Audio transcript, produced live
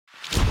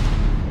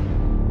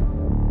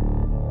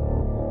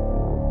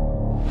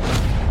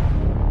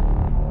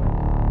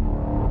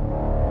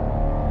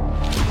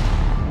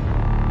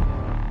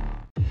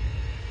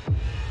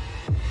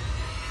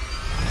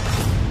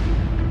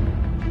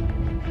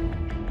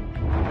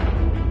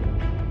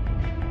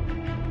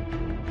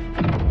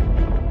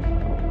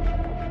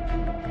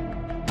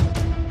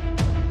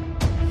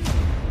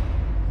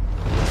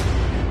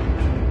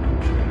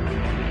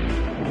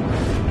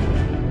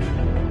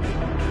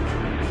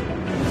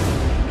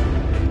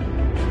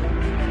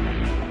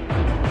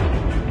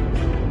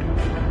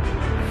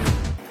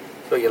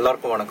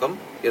எல்லாருக்கும் வணக்கம்.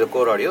 இது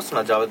கோர் ஆடியோஸ்.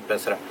 நான் ஜாவேத்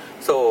பேசுறேன்.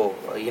 ஸோ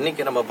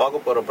இன்னைக்கு நம்ம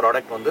பார்க்க போற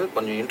ப்ராடக்ட் வந்து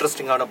கொஞ்சம்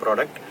இன்ட்ரெஸ்டிங்கான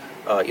ப்ராடக்ட்.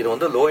 இது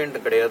வந்து லோ எண்ட்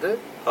கிடையாது,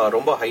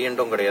 ரொம்ப ஹை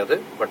எண்டும் கிடையாது.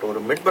 பட் ஒரு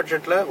மிட்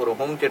பட்ஜெட்ல ஒரு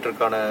ஹோம்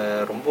தியேட்டருக்கான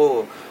ரொம்ப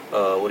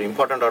ஒரு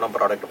இம்பார்ட்டண்டான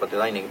ப்ராடக்ட் பத்தி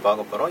தான் இன்னைக்கு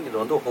பார்க்க போறோம். இது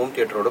வந்து ஹோம்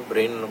தியேட்டரோட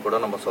பிரெயின் கூட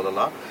நம்ம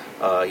சொல்லலாம்.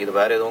 இது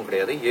வேற எதுவும்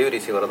கிடையாது, ஏவி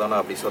ரிசீவர் தான்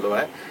நான் அப்படி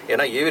சொல்லுவேன்.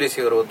 ஏன்னா ஏவி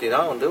ரிசீவர் பத்தி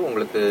தான் வந்து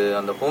உங்களுக்கு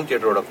அந்த ஹோம்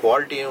தியேட்டரோட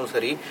குவாலிட்டியும்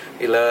சரி,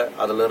 இல்ல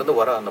அதுல இருந்து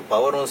வர அந்த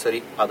பவரும்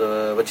சரி, அதை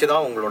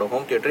வச்சுதான் உங்களோட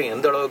ஹோம் தியேட்டர்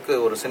எந்த அளவுக்கு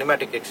ஒரு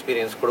சினிமேட்டிக்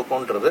எக்ஸ்பீரியன்ஸ்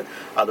கொடுக்கும்ன்றது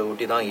அதை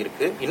ஒட்டி தான்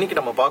இருக்கு. இன்னைக்கு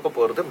நம்ம பார்க்க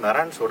போறது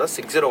மெரான்ஸோட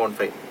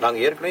 6015. நாங்க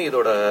ஏற்கனவே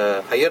இதோட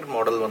ஹையர்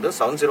மாடல் வந்து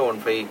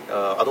 7015,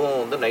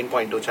 அதுவும் வந்து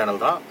 9.2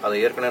 சேனல் தான். அதை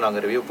ஏற்கனவே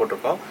நாங்க ரிவ்யூ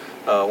போட்டிருக்கோம்.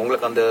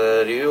 உங்களுக்கு அந்த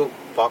ரிவ்யூ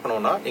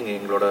பார்க்கணும்னா நீங்க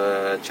எங்களோட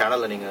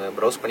சேனல்ல நீங்க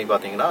ப்ரௌஸ் பண்ணி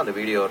பாத்தீங்கன்னா அந்த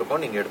வீடியோ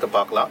இருக்கும், நீங்க எடுத்து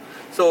பார்க்கலாம்.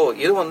 ஸோ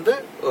இது வந்து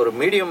ஒரு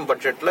மீடியம்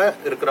பட்ஜெட்ல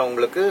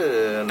இருக்கிறவங்களுக்கு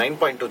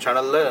 9.2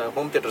 சேனல்ல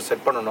ஹோம் தியேட்டர்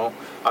செட் பண்ணணும்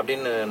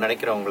அப்படின்னு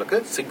நினைக்கிறவங்களுக்கு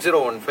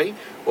 6015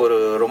 ஒரு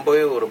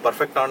ரொம்பவே ஒரு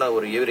பர்ஃபெக்டான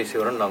ஒரு ஏவி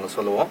ரிசீவர்னு நாங்க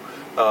சொல்லுவோம்.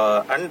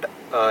 அண்ட்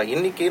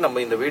இன்னைக்கு நம்ம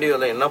இந்த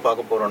வீடியோல என்ன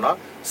பார்க்க போறோம்னா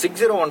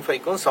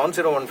 6015க்கும்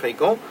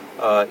 7015க்கும்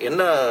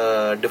என்ன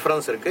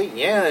டிஃபரன்ஸ் இருக்கு,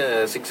 ஏன்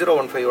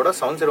 6015ஓட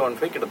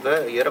 7015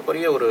 கிட்டத்தட்ட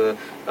ஏறக்குறைய ஒரு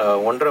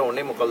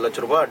 1.5 லட்சம்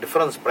ரூபாய்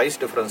டிஃபரன்ஸ், பிரைஸ்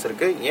டிஃபரன்ஸ்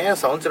இருக்கு, ஏன்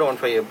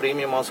 7015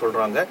 பிரீமியமா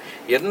சொல்றாங்க,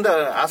 எந்த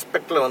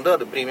ஆஸ்பெக்ட்ல வந்து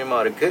அது பிரீமியமா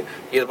இருக்கு,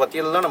 இதை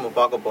பத்தி எல்லாம் நம்ம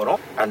பார்க்க போறோம்.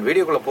 அண்ட்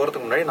வீடியோக்குள்ள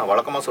போறதுக்கு முன்னாடி நான்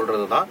வழக்கமா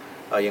சொல்றதுதான்,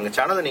 எங்க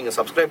சேனலை நீங்க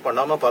சப்ஸ்கிரைப்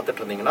பண்ணாம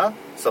பார்த்துட்டு இருந்தீங்கன்னா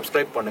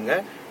சப்ஸ்கிரைப் பண்ணுங்க.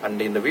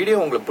 அண்ட் இந்த வீடியோ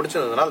உங்களுக்கு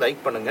பிடிச்சிருந்ததுன்னா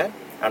லைக் பண்ணுங்க.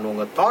 அண்ட்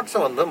உங்க தாட்ஸை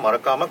வந்து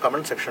மறக்காம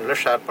கமெண்ட் செக்ஷன்ல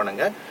ஷேர்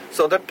பண்ணுங்க.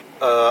 ஸோ தட்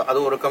அது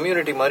ஒரு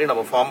கம்யூனிட்டி மாதிரி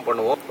நம்ம ஃபார்ம்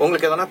பண்ணுவோம்.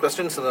 உங்களுக்கு எதனா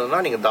கொஸ்டின்ஸ்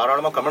இருந்ததுன்னா நீங்க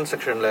தாராளமா கமெண்ட்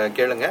செக்ஷன்ல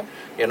கேளுங்க.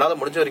 என்னால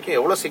முடிஞ்ச வரைக்கும்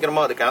எவ்வளவு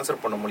சீக்கிரமா அதுக்கு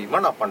ஆன்சர் பண்ண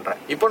முடியுமா நான்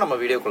பண்றேன். இப்போ நம்ம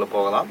வீடியோக்குள்ள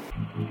போகலாம்.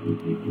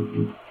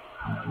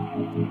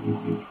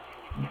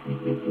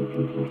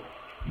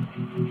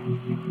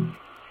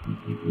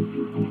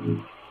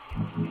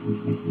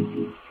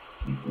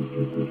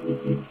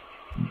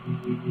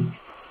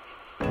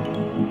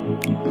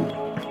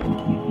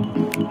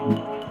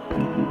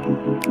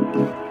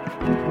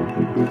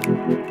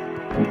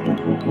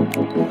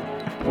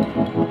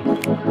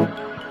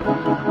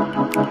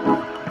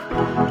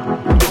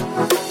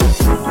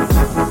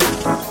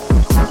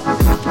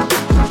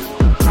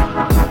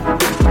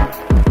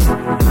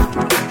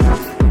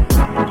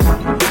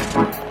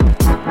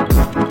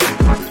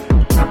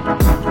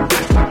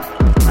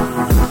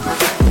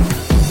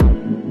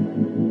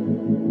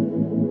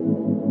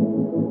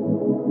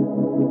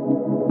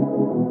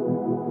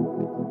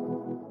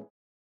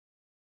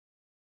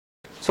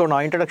 ஸோ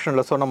நான்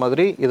இன்ட்ரடக்ஷனில் சொன்ன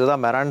மாதிரி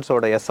இதுதான்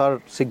மெரான்ஸோட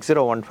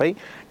SR6015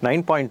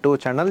 9.2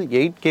 channel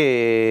 8K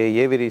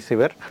AV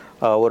receiver.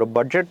 ஒரு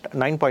budget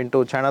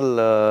 9.2 channel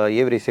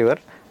AV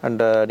receiver.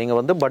 And நீங்கள்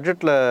வந்து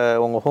பட்ஜெட்டில்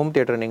உங்கள் ஹோம்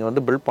தியேட்டர் நீங்கள்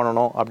வந்து பில்ட்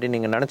பண்ணணும் அப்படின்னு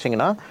நீங்கள்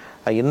நினச்சிங்கன்னா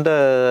இந்த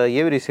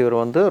ஏவி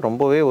ரிசீவர் வந்து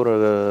ரொம்பவே ஒரு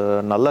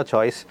நல்ல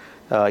சாய்ஸ்.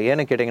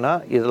 ஏன்னு கேட்டிங்கன்னா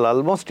இதில்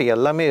ஆல்மோஸ்ட்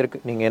எல்லாமே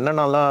இருக்குது. நீங்கள்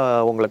என்னென்னலாம்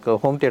உங்களுக்கு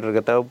ஹோம்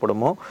தியேட்டருக்கு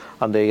தேவைப்படுமோ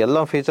அந்த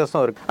எல்லா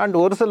ஃபீச்சர்ஸும் இருக்குது. அண்ட்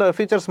ஒரு சில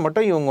ஃபீச்சர்ஸ்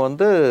மட்டும் இவங்க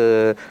வந்து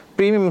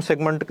ப்ரீமியம்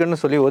செக்மெண்ட்டுக்குன்னு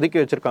சொல்லி ஒதுக்கி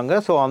வச்சுருக்காங்க.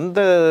 ஸோ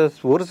அந்த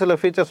ஒரு சில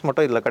ஃபீச்சர்ஸ்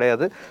மட்டும் இதில்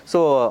கிடையாது. ஸோ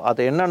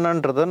அது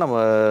என்னென்னன்றதை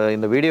நம்ம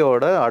இந்த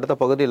வீடியோவோட அடுத்த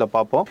பகுதியில்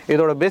பார்ப்போம்.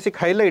 இதோட பேசிக்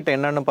ஹைலைட்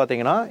என்னென்னு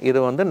பார்த்தீங்கன்னா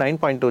இது வந்து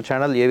 9.2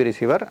 சேனல் ஏவி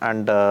ரிசீவர்.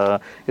 அண்ட்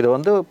இது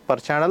வந்து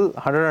பர் சேனல்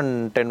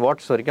 110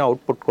 வாட்ஸ் வரைக்கும்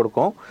அவுட்புட்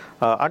கொடுக்கும்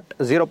அட்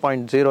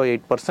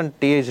 0.08%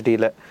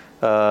 THDயில்.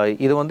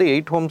 இது வந்து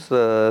 8 ohms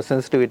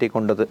சென்சிட்டிவிட்டி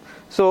கொண்டது.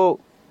 ஸோ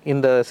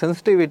இந்த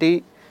sensitivity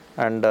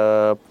and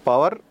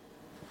power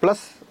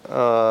plus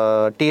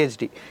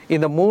THD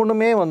இந்த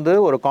மூணுமே வந்து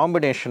ஒரு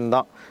காம்பினேஷன்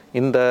தான்.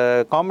 இந்த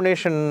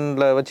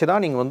காம்பினேஷனில் வச்சு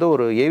தான் நீங்கள் வந்து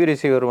ஒரு ஏவி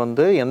ரிசீவர்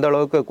வந்து எந்த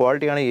அளவுக்கு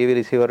குவாலிட்டியான ஏவி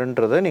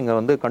ரிசீவர்ன்றதை நீங்கள்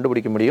வந்து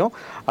கண்டுபிடிக்க முடியும்.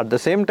 அட் த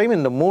சேம் டைம்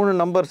இந்த 3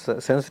 numbers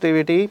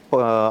sensitivity,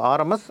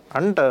 RMS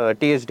and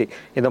THD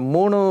இந்த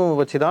 3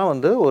 வச்சு தான்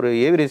வந்து ஒரு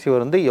ஏவி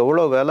ரிசீவர் வந்து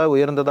எவ்வளோ விலை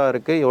உயர்ந்ததாக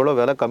இருக்குது, எவ்வளோ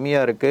விலை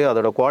கம்மியாக இருக்குது,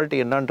 அதோட குவாலிட்டி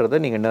என்னன்றதை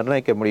நீங்கள்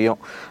நிர்ணயிக்க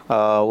முடியும்.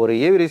 ஒரு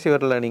ஏவி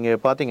ரிசீவரில்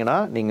நீங்கள் பார்த்தீங்கன்னா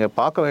நீங்கள்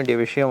பார்க்க வேண்டிய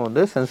விஷயம்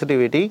வந்து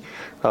சென்சிட்டிவிட்டி,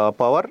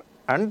 பவர்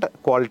அண்ட்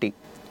குவாலிட்டி.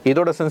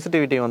 இதோட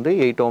சென்சிட்டிவிட்டி வந்து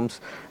 8 ohms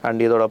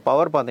அண்ட் இதோட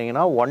பவர்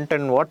பார்த்தீங்கன்னா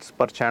 110 வாட்ஸ்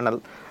பர் சேனல்.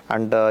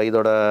 அண்ட்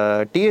இதோட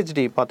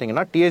THD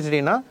பார்த்தீங்கன்னா,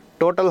 THDனா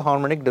டோட்டல்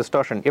ஹார்மோனிக்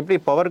டிஸ்டார்ஷன். எப்படி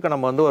பவருக்கு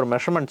நம்ம வந்து ஒரு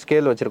மெஷர்மெண்ட்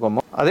ஸ்கேல்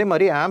வச்சுருக்கோமோ அதே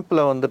மாதிரி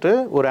ஆம்பில் வந்துட்டு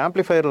ஒரு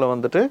ஆம்ப்ளிஃபயரில்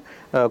வந்துட்டு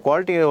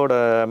குவாலிட்டியோட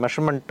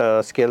மெஷர்மெண்ட்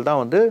ஸ்கேல்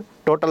தான் வந்து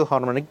டோட்டல்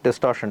ஹார்மோனிக்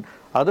டிஸ்டார்ஷன்.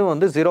 அது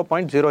வந்து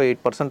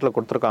 0.08%ல்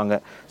கொடுத்துருக்காங்க.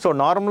 ஸோ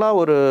நார்மலாக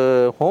ஒரு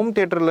ஹோம்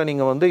தியேட்டரில்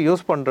நீங்கள் வந்து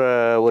யூஸ் பண்ணுற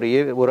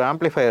ஒரு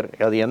ஆம்ப்ளிஃபயர்,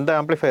 அது எந்த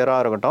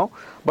ஆம்ப்ளிஃபயராக இருக்கட்டும்,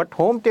 பட்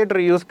ஹோம்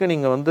தியேட்டர் யூஸ்க்கு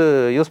நீங்கள் வந்து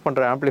யூஸ்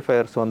பண்ணுற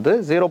ஆம்ப்ளிஃபயர்ஸ் வந்து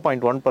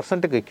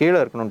 0.1%க்கு கீழே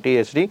இருக்கணும்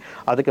THD.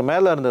 அதுக்கு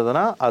மேலே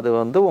இருந்ததுன்னா அது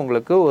வந்து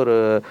உங்களுக்கு ஒரு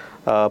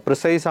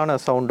ப்ரிசைஸான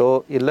சவுண்டோ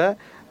இல்லை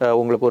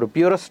உங்களுக்கு ஒரு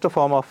பியூரஸ்ட்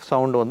ஃபார்ம் ஆஃப்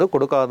சவுண்ட் வந்து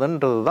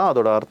கொடுக்காதுன்றது தான்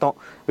அதோட அர்த்தம்.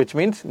 விச்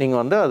மீன்ஸ்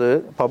நீங்கள் வந்து அது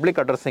பப்ளிக்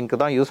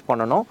அட்ரஸிங்க்கு தான் யூஸ்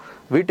பண்ணணும்,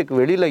 வீட்டுக்கு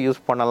வெளியில்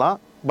யூஸ் பண்ணலாம்,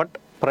 பட்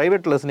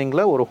ப்ரைவேட்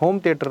லிஸ்னிங்கில் ஒரு ஹோம்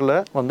தியேட்டரில்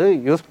வந்து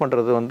யூஸ்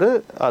பண்ணுறது வந்து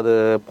அது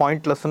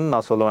பாயிண்ட்லெஸ்ன்னு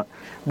நான் சொல்லுவேன்.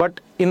 பட்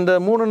இந்த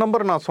 3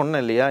 நம்பர் நான்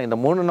சொன்னேன் இல்லையா, இந்த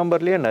 3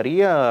 நம்பர்லேயே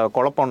நிறைய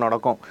குழப்பம்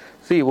நடக்கும்.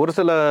 ஒரு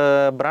சில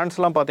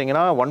பிராண்ட்ஸ்லாம்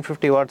பார்த்தீங்கன்னா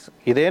 150 வாட்ஸ்,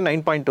 இதே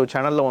 9.2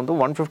 சேனலில் வந்து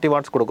 150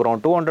 வாட்ஸ்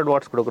கொடுக்குறோம், 200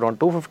 வாட்ஸ் கொடுக்குறோம்,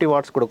 250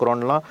 வாட்ஸ்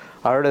கொடுக்குறோம்லாம்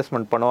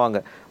அட்வர்டைஸ்மெண்ட் பண்ணுவாங்க.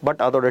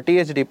 பட் அதோட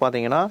டிஹெச்டி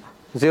பார்த்தீங்கன்னா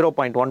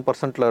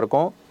 0.1%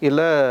 இருக்கும்,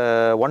 இல்லை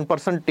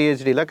 1%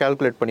 டிஹெச்டியில்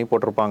கால்குலேட் பண்ணி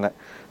போட்டிருப்பாங்க.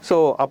 ஸோ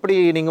அப்படி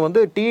நீங்கள்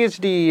வந்து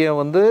டிஹெச்டியை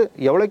வந்து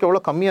எவ்வளோக்கு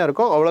எவ்வளோ கம்மியாக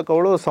இருக்கோ அவ்வளோக்கு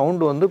எவ்வளோ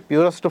சவுண்டு வந்து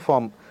பியூரஸ்ட்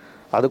ஃபார்ம்,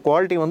 அது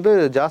குவாலிட்டி வந்து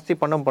ஜாஸ்தி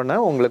பண்ண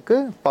உங்களுக்கு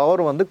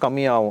பவர் வந்து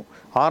கம்மியாகும்,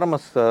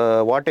 ஆர்எம்எஸ்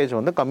வாட்டேஜ்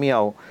வந்து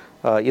கம்மியாகும்.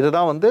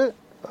 இதுதான் வந்து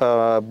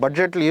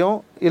பட்ஜெட்லேயும்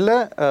இல்லை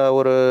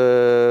ஒரு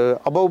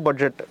அபவ்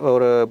பட்ஜெட்,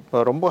 ஒரு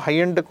ரொம்ப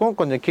ஹையண்டுக்கும்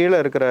கொஞ்சம் கீழே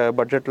இருக்கிற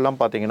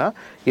பட்ஜெட்லாம் பார்த்தீங்கன்னா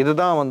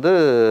இதுதான் வந்து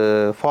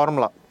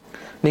ஃபார்முலா.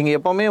 நீங்கள்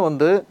எப்போவுமே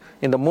வந்து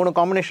இந்த 3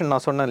 காம்பினேஷன்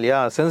நான் சொன்னேன் இல்லையா,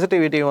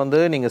 சென்சிட்டிவிட்டி வந்து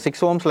நீங்கள்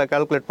 6 ohmஸில்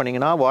கால்குலேட்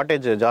பண்ணிங்கன்னா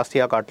வாட்டேஜ்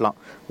ஜாஸ்தியாக காட்டலாம்.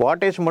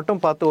 வாட்டேஜ்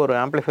மட்டும் பார்த்து ஒரு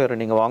ஆம்ப்ளிஃபையர்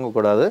நீங்கள்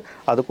வாங்கக்கூடாது,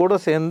 அது கூட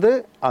சேர்ந்து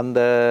அந்த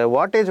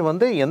வாட்டேஜ்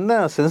வந்து என்ன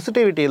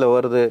சென்சிட்டிவிட்டியில்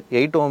வருது,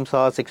 8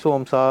 ohmஸா 6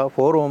 ohmஸா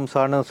 4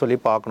 ohmஸான்னு சொல்லி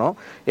பார்க்கணும்.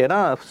 ஏன்னா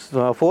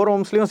 4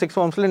 ohmஸ்லேயும் 6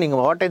 ohmஸ்லேயும்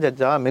நீங்கள்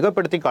வாட்டேஜ்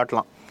மிகப்படுத்தி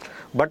காட்டலாம்.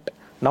 பட்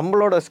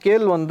நம்மளோட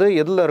ஸ்கேல் வந்து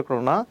எதில்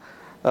இருக்கணும்னா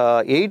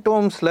 8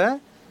 ohmஸில்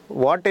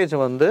வாட்டேஜ்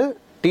வந்து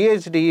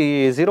டிஹெச்டி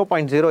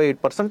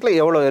 0.08%ல்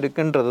எவ்வளோ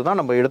இருக்குன்றது தான்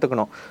நம்ம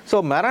எடுத்துக்கணும். ஸோ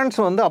மெரான்ஸ்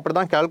வந்து அப்படி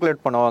தான்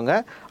கால்குலேட் பண்ணுவாங்க.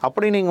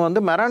 அப்படி நீங்கள்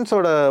வந்து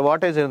மெரான்ஸோட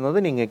வாட்டேஜ்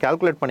இருந்தது நீங்கள்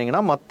கால்குலேட்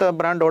பண்ணிங்கன்னா மற்ற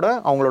பிராண்டோட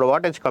அவங்களோட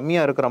வாட்டேஜ்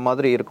கம்மியாக இருக்கிற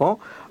மாதிரி இருக்கும்.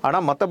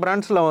 ஆனால் மற்ற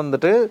பிராண்ட்ஸில்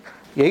வந்துட்டு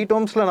 8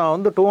 ohmஸில் நான்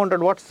வந்து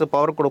 200 வாட்ஸ்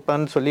பவர்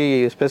கொடுப்பேன்னு சொல்லி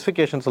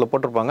ஸ்பெசிஃபிகேஷன்ஸில்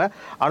போட்டிருப்பாங்க.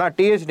 ஆனால்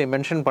டிஹெச்டி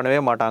மென்ஷன் பண்ணவே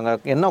மாட்டாங்க,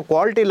 என்ன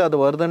குவாலிட்டியில் அது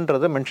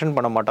வருதுன்றதை மென்ஷன்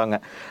பண்ண மாட்டாங்க.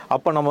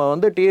 அப்போ நம்ம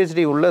வந்து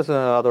டிஹெச்டி உள்ள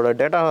அதோட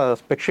டேட்டா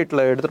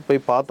ஸ்பெக்ஷீட்டில் எடுத்துகிட்டு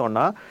போய்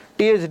பார்த்தோன்னா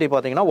டிஹெச்டி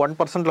பார்த்தீங்கன்னா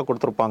 1%ல்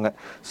கொடுத்துருப்பாங்க.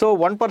 ஸோ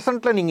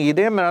 1%ல் நீங்கள்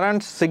இதே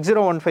Marantz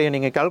 6015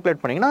 நீங்கள்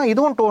கால்குலேட் பண்ணிங்கன்னா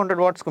இதுவும்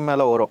 200 வாட்ஸ்க்கு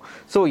மேலே வரும்.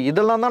 ஸோ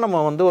இதெல்லாம் தான்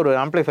நம்ம வந்து ஒரு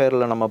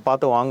ஆம்ப்ளிஃபையரில் நம்ம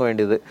பார்த்து வாங்க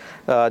வேண்டியது.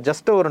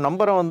 ஜஸ்ட்டு ஒரு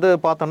நம்பரை வந்து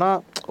பார்த்தோன்னா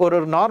ஒரு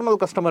நார்மல்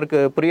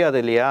கஸ்டமருக்கு புரியாது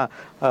இல்லையா.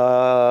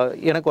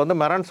 எனக்கு வந்து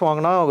Marantz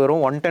வாங்கினா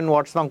வெறும் 110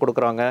 வாட்ஸ் தான்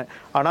கொடுக்குறாங்க,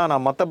 ஆனால்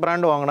நான் மற்ற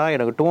பிராண்ட் வாங்கினா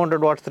எனக்கு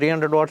 200 வாட்ஸ்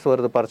 300 வாட்ஸ்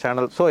வருது பர்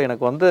சேனல். ஸோ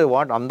எனக்கு வந்து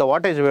அந்த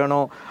வாட்டேஜ்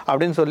வேணும்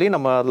அப்படின்னு சொல்லி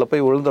நம்ம அதில்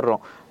போய்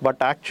விழுந்துடுறோம்.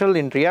 பட் ஆக்சுவல்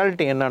இன்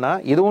ரியாலிட்டி என்னென்னா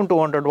இதுவும்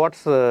 200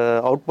 வாட்ஸ்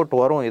அவுட்புட்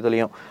வரும்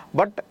இதுலேயும்.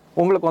 பட்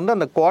உங்களுக்கு வந்து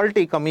அந்த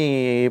குவாலிட்டி கம்மி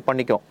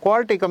பண்ணிக்கும்,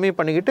 குவாலிட்டி கம்மி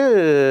பண்ணிக்கிட்டு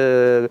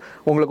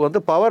உங்களுக்கு வந்து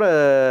பவரை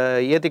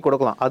ஏற்றி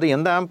கொடுக்கலாம், அது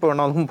எந்த ஆம்ப்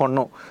வேணாலும்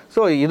பண்ணும்.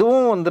 ஸோ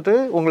இதுவும் வந்துட்டு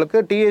உங்களுக்கு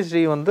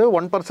டிஹெச்டி வந்து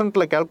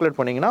 1%ல் கால்குலேட்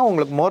பண்ணிங்கன்னா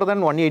உங்களுக்கு மோர்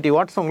தென் 180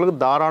 வாட்ஸ்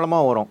உங்களுக்கு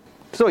தாராளமாக வரும்.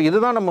 ஸோ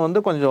இதுதான் நம்ம வந்து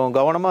கொஞ்சம்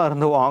கவனமாக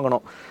இருந்து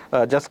வாங்கணும்.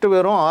 ஜஸ்ட்டு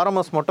வெறும்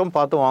ஆர்எம்எஸ் மட்டும்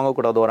பார்த்து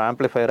வாங்கக்கூடாது ஒரு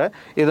ஆம்ப்ளிஃபையரை.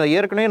 இதை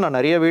ஏற்கனவே நான்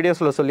நிறைய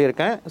வீடியோஸில்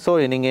சொல்லியிருக்கேன். ஸோ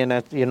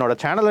நீங்கள் என்னோட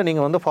சேனலை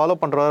நீங்கள் வந்து ஃபாலோ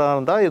பண்ணுறதா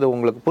இருந்தால் இது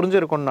உங்களுக்கு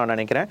புரிஞ்சிருக்கும்னு நான்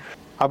நினைக்கிறேன்.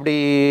 அப்படி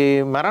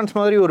Marantz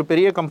மாதிரி ஒரு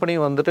பெரிய கம்பெனி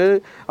வந்துட்டு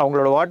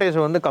அவங்களோட வாட்டேஜ்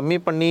வந்து கம்மி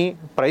பண்ணி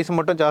ப்ரைஸ்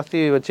மட்டும்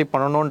ஜாஸ்தி வச்சு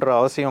பண்ணணுன்ற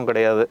அவசியம்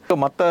கிடையாது. ஸோ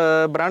மற்ற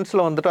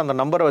பிராண்ட்ஸில் வந்துட்டு அந்த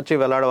நம்பரை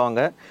வச்சு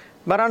விளையாடுவாங்க,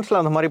 Marantzல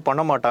அந்த மாதிரி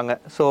பண்ண மாட்டாங்க.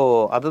 ஸோ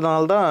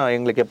அதனால தான்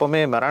எங்களுக்கு எப்போவுமே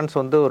Marantz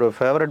வந்து ஒரு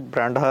ஃபேவரட்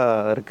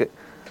பிராண்டாக இருக்குது.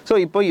 ஸோ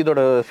இப்போ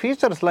இதோட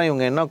ஃபீச்சர்ஸ்லாம்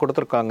இவங்க என்ன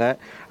கொடுத்துருக்காங்க,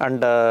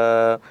 அண்ட்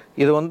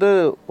இது வந்து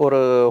ஒரு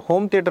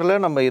ஹோம்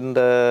தியேட்டரில் நம்ம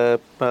இந்த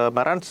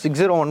Marantz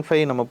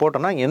 6015 நம்ம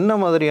போட்டோம்னா என்ன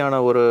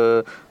மாதிரியான ஒரு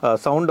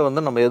சவுண்டை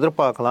வந்து நம்ம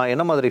எதிர்பார்க்கலாம்,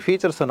 என்ன மாதிரி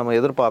ஃபீச்சர்ஸை நம்ம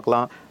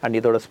எதிர்பார்க்கலாம், அண்ட்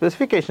இதோட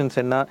ஸ்பெசிஃபிகேஷன்ஸ்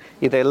என்ன,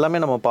 இதை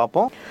எல்லாமே நம்ம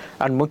பார்ப்போம்.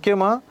 அண்ட்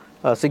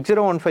முக்கியமாக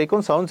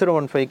 6015க்கும்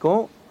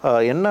 7015க்கும்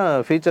என்ன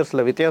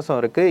ஃபீச்சர்ஸில் வித்தியாசம்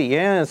இருக்குது,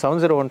 ஏன்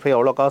 7015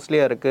 அவ்வளோ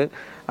காஸ்ட்லியாக இருக்குது,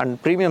 அண்ட்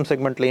ப்ரீமியம்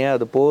செக்மெண்ட்லேயே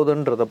அது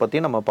போகுதுன்றதை பற்றி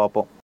நம்ம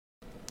பார்ப்போம்.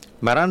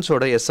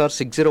 Marantzோட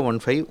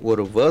SR6015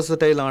 ஒரு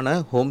வேர்சடைலான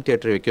ஹோம்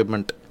தியேட்டர்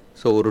எக்யூப்மெண்ட்.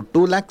 ஸோ ஒரு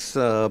 2 lakhs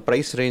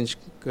ப்ரைஸ் ரேஞ்ச்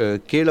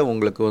கீழே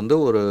உங்களுக்கு வந்து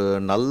ஒரு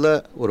நல்ல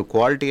ஒரு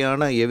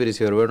குவாலிட்டியான ஏவி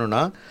ரிசீவர்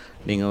வேணும்னா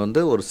நீங்கள்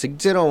வந்து ஒரு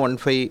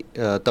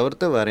 6015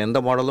 தவிர்த்து வேறு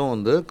எந்த மாடலும்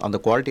வந்து அந்த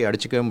குவாலிட்டி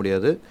அடிச்சிக்கவே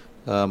முடியாது.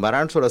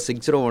 Marantzோட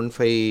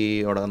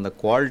 6015ஓட அந்த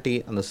குவாலிட்டி,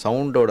 அந்த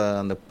சவுண்டோட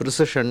அந்த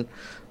ப்ரிசிஷன்,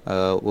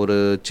 ஒரு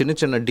சின்ன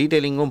சின்ன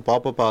டீட்டெயிலிங்கும்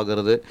பாப்பப்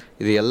ஆகிறது,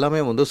 இது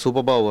எல்லாமே வந்து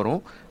சூப்பராக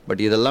வரும்.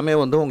 பட் இதெல்லாமே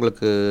வந்து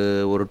உங்களுக்கு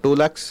ஒரு 2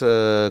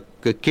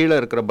 lakhsக்கு கீழே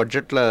இருக்கிற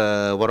பட்ஜெட்டில்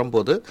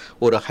வரும்போது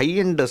ஒரு ஹை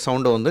எண்ட்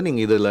சவுண்டை வந்து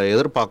நீங்கள் இதில்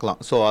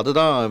எதிர்பார்க்கலாம். ஸோ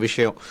அதுதான்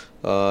விஷயம்.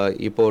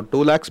 இப்போது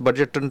 2 lakhs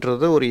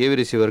பட்ஜெட்டுன்றது ஒரு ஏவி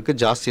ரிசீவருக்கு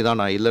ஜாஸ்தி தான்,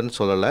 நான் இல்லைன்னு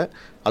சொல்லலை.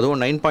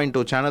 அதுவும்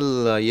 9.2 சேனல்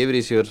ஏவி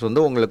ரிசீவர்ஸ்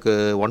வந்து உங்களுக்கு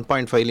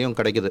 1.5லையும்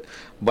கிடைக்குது.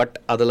 பட்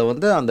அதில்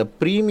வந்து அந்த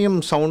ப்ரீமியம்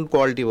சவுண்ட்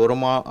குவாலிட்டி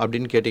வருமா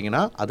அப்படின்னு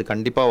கேட்டிங்கன்னா அது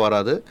கண்டிப்பாக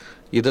வராது.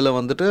 இதில்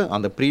வந்துட்டு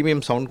அந்த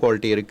ப்ரீமியம் சவுண்ட்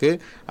குவாலிட்டி இருக்குது.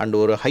 அண்ட்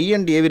ஒரு ஹை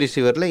அண்ட் ஏவி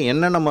ரிசீவரில்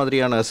என்னென்ன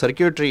மாதிரியான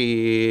சர்க்கியூட்ரி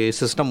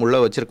சிஸ்டம் உள்ளே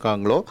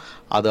வச்சுருக்காங்களோ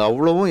அது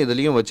அவ்வளோவும்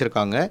இதுலேயும்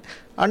வச்சுருக்காங்க.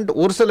 அண்ட்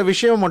ஒரு சில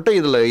விஷயம் மட்டும்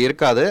இதில்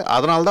இருக்காது.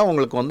 அதனால தான்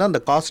உங்களுக்கு வந்து அந்த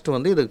காஸ்ட்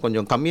வந்து இது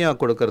கொஞ்சம் கம்மியாக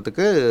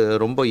கொடுக்கறதுக்கு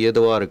ரொம்ப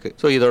ஏதுவாக இருக்குது.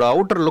 ஸோ இதோட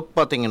அவுட்டர் லுக்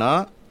பார்த்தீங்கன்னா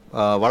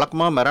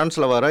வழக்கமாக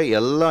மெரான்ஸில் வர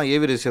எல்லா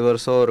ஏவி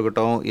ரிசீவர்ஸோ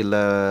இருக்கட்டும் இல்லை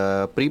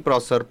ப்ரீ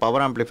ப்ராசஸர்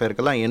பவர்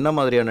ஆம்ப்ளிஃபயருக்கெல்லாம் என்ன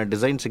மாதிரியான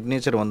டிசைன்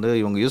சிக்னேச்சர் வந்து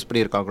இவங்க யூஸ்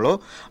பண்ணியிருக்காங்களோ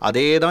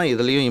அதே தான்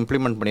இதுலேயும்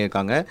இம்ப்ளிமெண்ட்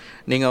பண்ணியிருக்காங்க.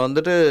 நீங்கள்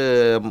வந்துட்டு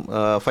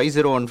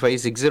 5015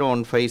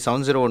 6015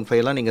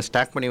 7015 நீங்கள்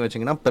ஸ்டாக் பண்ணி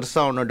வச்சிங்கன்னா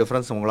பெருசாக ஒன்றும்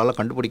டிஃப்ரென்ஸ் உங்களால்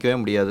கண்டுபிடிக்கவே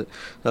முடியாது.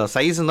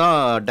 சைஸ் தான்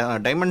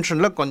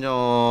டைமென்ஷனில்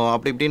கொஞ்சம்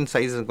அப்படி இப்படின்னு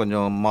சைஸ்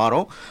கொஞ்சம்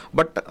மாறும்,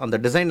 பட் அந்த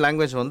டிசைன்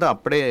லாங்குவேஜ் வந்து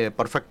அப்படியே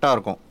பர்ஃபெக்டாக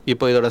இருக்கும்.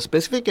 இப்போ இதோட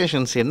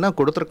ஸ்பெசிஃபிகேஷன்ஸ் என்ன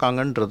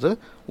கொடுத்துருக்காங்கன்றது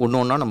ஒன்று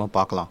ஒன்றா நம்ம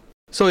பார்க்கலாம்.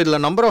 ஸோ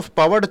இதில் நம்பர் ஆஃப்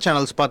பவர்டு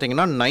சேனல்ஸ்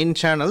பார்த்தீங்கன்னா 9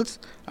 சேனல்ஸ்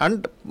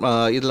அண்ட்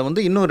இதில்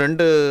வந்து இன்னும்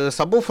 2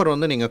 சப்வூஃபர்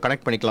வந்து நீங்கள்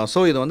கனெக்ட் பண்ணிக்கலாம்.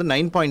 ஸோ இது வந்து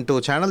 9.2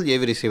 channel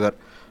AV receiver.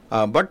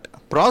 But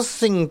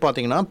processing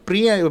பார்த்தீங்கன்னா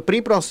ப்ரீ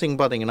ப்ராசஸிங்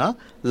பார்த்தீங்கன்னா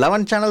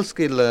 11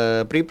 சேனல்ஸ்க்கு இதில்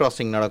ப்ரீ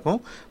ப்ராசஸிங் நடக்கும்.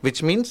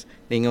 விச் மீன்ஸ்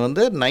நீங்கள்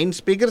வந்து 9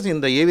 ஸ்பீக்கர்ஸ்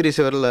இந்த ஏவி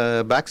ரிசீவரில்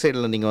பேக்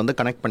சைடில் நீங்கள் வந்து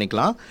கனெக்ட்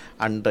பண்ணிக்கலாம்.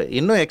 அண்ட்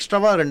இன்னும்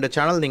எக்ஸ்ட்ராவாக 2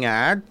 சேனல் நீங்கள்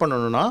ஆட்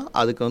பண்ணணுன்னா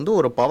அதுக்கு வந்து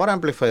ஒரு பவர்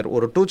ஆம்ப்ளிஃபயர்,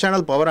 ஒரு 2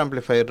 சேனல் பவர்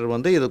ஆம்ப்ளிஃபயர்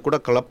வந்து இது கூட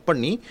கிளப்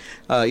பண்ணி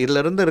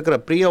இதிலிருந்து இருக்கிற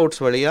ப்ரீ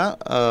அவுட்ஸ்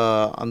வழியாக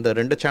அந்த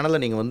 2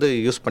 சேனலை நீங்கள் வந்து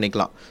யூஸ்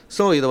பண்ணிக்கலாம்.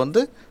 ஸோ இது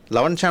வந்து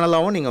 11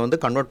 சேனலாகவும் நீங்கள் வந்து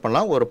கன்வெர்ட்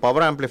பண்ணலாம், ஒரு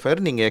பவர்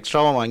ஆம்ப்ளிஃபயர் நீங்கள்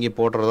எக்ஸ்ட்ராவாக வாங்கி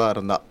போடுறதா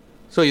இருந்தால்.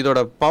 ஸோ இதோட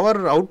பவர்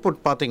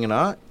அவுட்புட் பார்த்தீங்கன்னா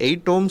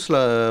 8 ohmஸில்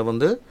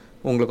வந்து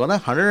உங்களுக்கு வந்து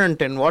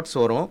 110 watts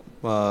வரும்,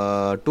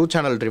 2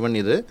 சேனல் ட்ரிவன்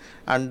இது.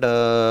 அண்ட்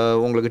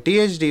உங்களுக்கு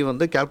டிஹெச்டி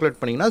வந்து கேல்குலேட்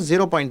பண்ணிங்கன்னா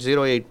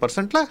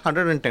 0.08%ல்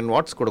 110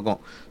 watts கொடுக்கும்.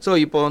 ஸோ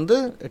இப்போ வந்து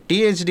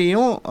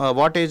டிஹெச்டியும்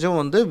வாட்டேஜும்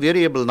வந்து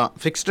வேரியபிள் தான்,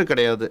 ஃபிக்ஸ்டு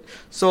கிடையாது.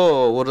 ஸோ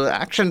ஒரு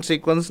ஆக்ஷன்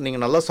சீக்வன்ஸ்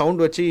நீங்கள் நல்லா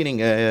சவுண்ட் வச்சு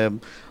நீங்கள்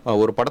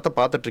ஒரு படத்தை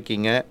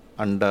பார்த்துட்ருக்கீங்க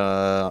அண்ட்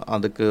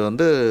அதுக்கு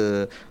வந்து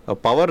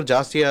பவர்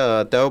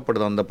ஜாஸ்தியாக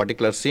தேவைப்படுது அந்த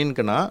பர்டிகுலர்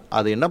சீனுக்குன்னா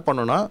அது என்ன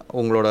பண்ணுன்னா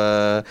உங்களோட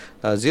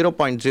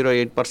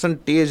 0.08%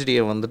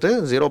 டிஹெச்டியை வந்துட்டு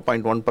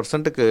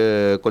 0.1%க்கு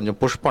கொஞ்சம்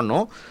புஷ்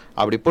பண்ணும்.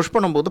 அப்படி புஷ்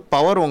பண்ணும்போது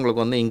பவர்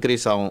உங்களுக்கு வந்து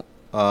இன்க்ரீஸ் ஆகும்.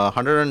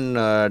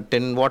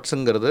 110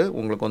 வாட்ஸுங்கிறது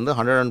உங்களுக்கு வந்து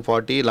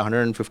 140 இல்லை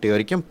 150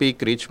 வரைக்கும்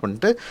பீக் ரீச்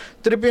பண்ணிட்டு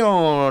திருப்பியும்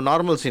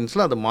நார்மல்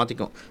சீன்ஸில் அது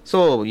மாற்றிக்கும். ஸோ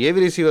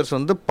ஏவி ரிசீவர்ஸ்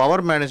வந்து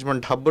பவர்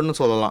மேனேஜ்மெண்ட் ஹப்னு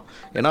சொல்லலாம்.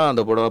 ஏன்னா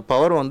அந்த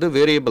பவர் வந்து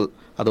வேரியபிள்,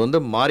 அது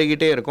வந்து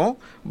மாறிக்கிட்டே இருக்கும்.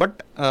 பட்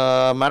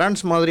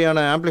மெரான்ஸ்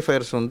மாதிரியான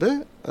ஆம்ப்ளிஃபயர்ஸ் வந்து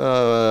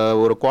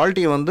ஒரு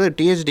குவாலிட்டியை வந்து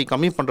டிஹெச்டி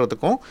கம்மி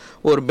பண்ணுறதுக்கும்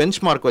ஒரு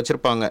பெஞ்ச் மார்க்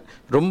வச்சுருப்பாங்க.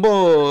 ரொம்ப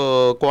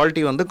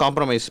குவாலிட்டி வந்து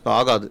காம்ப்ரமைஸ்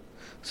ஆகாது.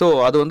 ஸோ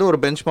அது வந்து ஒரு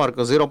பெஞ்ச் மார்க்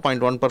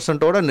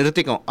 0.1%ஓட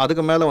நிறுத்திக்கும்.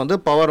 அதுக்கு மேலே வந்து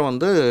பவர்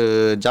வந்து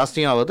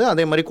ஜாஸ்தியாகுது,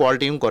 அதே மாதிரி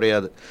குவாலிட்டியும்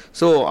குறையாது.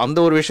 ஸோ அந்த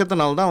ஒரு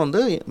விஷயத்தினால தான்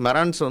வந்து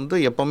மெரான்ஸ் வந்து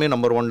எப்போவுமே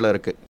நம்பர் 1ல்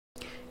இருக்குது.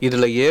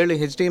 இதில் 7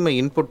 HDMI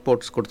இன்புட்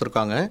போர்ட்ஸ்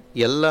கொடுத்துருக்காங்க.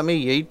 எல்லாமே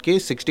 8K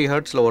 60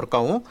 Hz ஒர்க்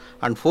ஆகும்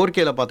அண்ட்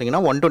 4Kயில்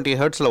பார்த்தீங்கன்னா 120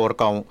 Hz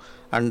ஒர்க் ஆகும்.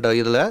 அண்ட்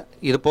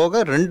இது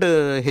போக 2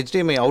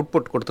 HDMI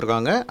அவுட்புட்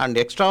கொடுத்துருக்காங்க அண்ட்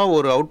எக்ஸ்ட்ரா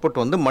ஒரு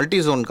அவுட்புட் வந்து மல்டி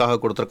ஜோனுக்காக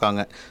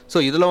கொடுத்துருக்காங்க. ஸோ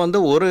இதில்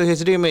வந்து ஒரு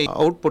HDMI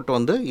அவுட்புட்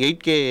வந்து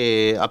 8K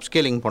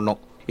அப்ஸ்கேலிங்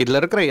பண்ணும். இதில்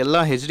இருக்கிற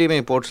எல்லா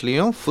HDMI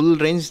போர்ட்ஸ்லேயும் full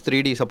range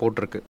 3D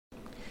support இருக்குது.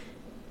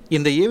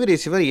 இந்த ஏவி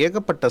ரிசீவர்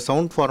ஏகப்பட்ட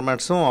சவுண்ட்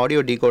ஃபார்மேட்ஸும்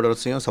ஆடியோ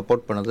டீகோடர்ஸையும்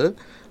சப்போர்ட் பண்ணுது.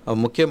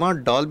 முக்கியமாக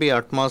Dolby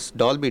Atmos,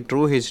 Dolby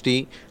true HD,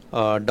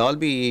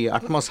 Dolby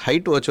Atmos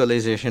height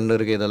virtualisation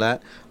இருக்குது இதில்.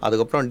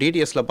 அதுக்கப்புறம்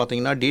டிடிஎஸில்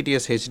பார்த்தீங்கன்னா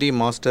TDS HD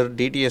master,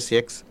 TDS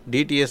X,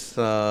 TDS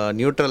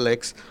neutral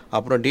X,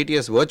 அப்புறம்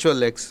டிடிஎஸ்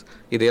வர்ச்சுவல் எக்ஸ்,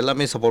 இது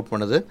எல்லாமே சப்போர்ட்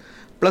பண்ணுது.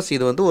 ப்ளஸ்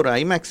இது வந்து ஒரு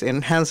ஐமேக்ஸ்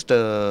என்ஹான்ஸ்டு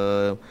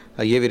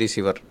ஏவி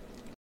ரிசீவர்.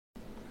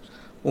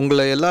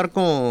 உங்களை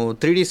எல்லாருக்கும்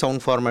 3D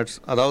சவுண்ட் ஃபார்மேட்ஸ்,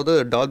 அதாவது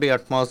டால்பி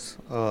அட்மாஸ்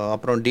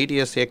அப்புறம்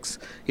டிடிஎஸ் எக்ஸ்,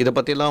 இதை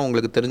பற்றிலாம்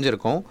உங்களுக்கு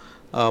தெரிஞ்சிருக்கும்.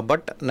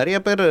 பட் நிறைய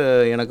பேர்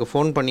எனக்கு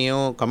ஃபோன்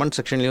பண்ணியும் கமெண்ட்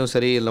செக்ஷன்லேயும்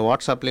சரி இல்லை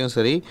வாட்ஸ்அப்லேயும்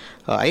சரி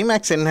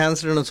ஐமேக்ஸ்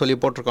என்ஹான்ஸ்டுன்னு சொல்லி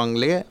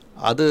போட்டிருக்காங்களே,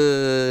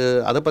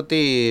 அதை பற்றி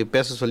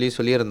பேச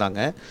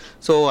சொல்லியிருந்தாங்க.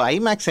 ஸோ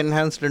ஐமேக்ஸ்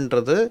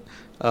என்ஹான்ஸ்டுன்றது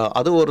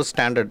அது ஒரு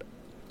ஸ்டாண்டர்ட்.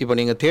 இப்போ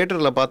நீங்கள்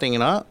தியேட்டரில்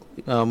பார்த்தீங்கன்னா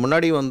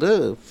முன்னாடி வந்து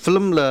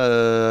ஃபிலிமில்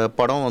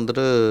படம்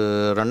வந்துட்டு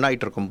ரன்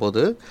ஆகிட்டு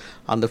இருக்கும்போது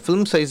அந்த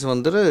ஃபிலிம் சைஸ்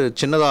வந்துட்டு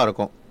சின்னதாக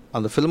இருக்கும்.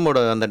 அந்த ஃபிலிமோட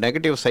அந்த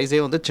நெகட்டிவ்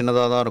சைஸே வந்து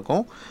சின்னதாக தான்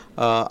இருக்கும்.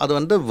 அது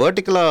வந்து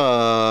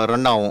வேர்ட்டிக்கலாக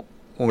ரன் ஆகும்.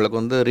 உங்களுக்கு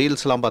வந்து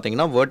ரீல்ஸ்லாம்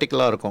பார்த்தீங்கன்னா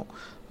வேர்ட்டிக்கலாக இருக்கும்.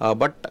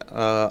 பட்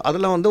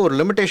அதில் வந்து ஒரு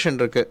லிமிட்டேஷன்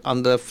இருக்குது.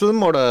 அந்த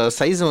ஃபிலிமோட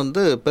சைஸ்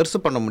வந்து பெருசு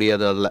பண்ண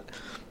முடியாது அதில்.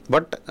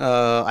 பட்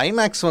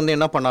ஐமேக்ஸ் வந்து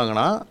என்ன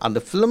பண்ணாங்கன்னா அந்த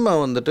ஃபிலிமை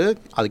வந்துட்டு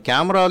அது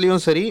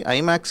கேமராலேயும் சரி,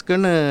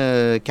 ஐமேக்ஸ்க்குன்னு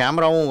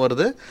கேமராவும்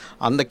வருது,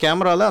 அந்த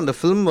கேமராவில் அந்த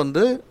ஃபிலிம்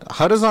வந்து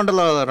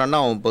ஹரிசாண்டலாக ரன்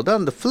ஆகும் போது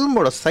அந்த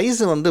ஃபிலிமோட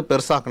சைஸை வந்து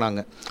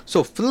பெருசாக்குனாங்க.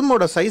 ஸோ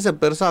ஃபிலிமோட சைஸை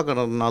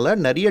பெருசாக்குறதுனால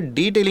நிறைய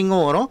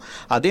டீட்டெயிலிங்கும் வரும்,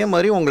 அதே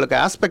மாதிரி உங்களுக்கு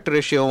ஆஸ்பெக்ட்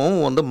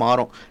ரேஷியோவும் வந்து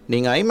மாறும்.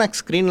 நீங்கள்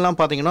ஐமேக்ஸ் ஸ்க்ரீன்லாம்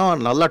பார்த்தீங்கன்னா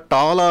நல்லா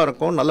டாலாக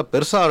இருக்கும், நல்லா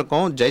பெருசாக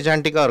இருக்கும்,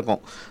 ஜைஜான்டிக்காக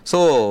இருக்கும்.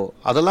 ஸோ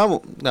அதெல்லாம்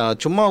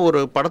சும்மா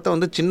ஒரு படத்தை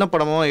வந்து சின்ன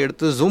படமாக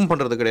எடுத்து ஜூம்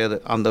பண்ணுறது கிடையாது.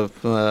 அந்த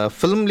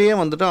ஃபிலிம்லேயே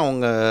வந்துட்டு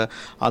அவங்க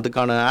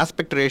அதுக்கான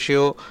ஆஸ்பெக்ட்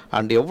ரேஷியோ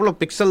அண்ட் எவ்வளோ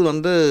பிக்சல்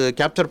வந்து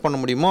கேப்சர் பண்ண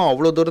முடியுமோ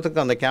அவ்வளோ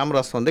தூரத்துக்கு அந்த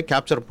கேமராஸ் வந்து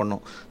கேப்சர்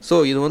பண்ணும். ஸோ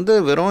இது வந்து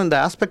வெறும் இந்த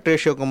ஆஸ்பெக்ட்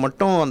ரேஷியோக்கு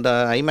மட்டும் அந்த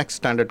ஐமேக்ஸ்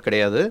ஸ்டாண்டர்ட்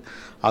கிடையாது,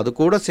 அது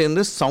கூட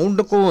சேர்ந்து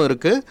சவுண்டுக்கும்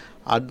இருக்குது.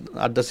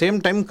 At the same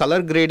time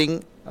colour grading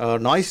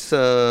noise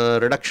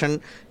reduction,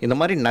 இந்த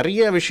மாதிரி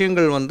நிறைய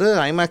விஷயங்கள் வந்து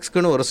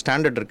ஐமேக்ஸ்க்குன்னு ஒரு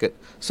ஸ்டாண்டர்ட் இருக்குது.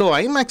 ஸோ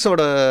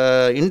ஐமேக்ஸோட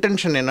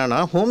இன்டென்ஷன் என்னென்னா,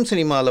 ஹோம்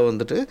சினிமாவில்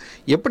வந்துட்டு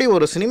எப்படி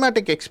ஒரு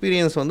சினிமேட்டிக்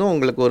எக்ஸ்பீரியன்ஸ் வந்து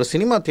உங்களுக்கு ஒரு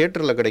சினிமா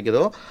தியேட்டரில்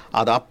கிடைக்குதோ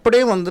அதை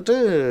அப்படியே வந்துட்டு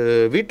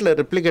வீட்டில்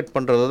ரெப்ளிகேட்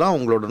பண்ணுறது தான்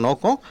அவங்களோட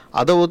நோக்கம்.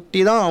 அதை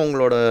ஒட்டி தான்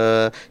அவங்களோட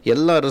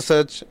எல்லா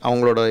ரிசர்ச்,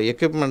 அவங்களோட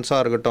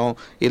எக்யூப்மெண்ட்ஸாக இருக்கட்டும்,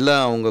 இல்லை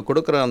அவங்க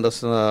கொடுக்குற அந்த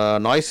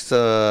நாய்ஸ்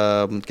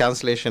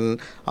கேன்சலேஷன்,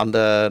 அந்த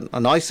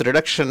noise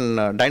reduction,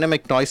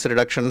 dynamic noise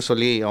reduction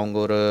சொல்லி அவங்க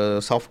ஒரு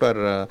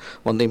சாஃப்ட்வேர்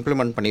வந்து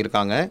இம்ப்ளிமெண்ட்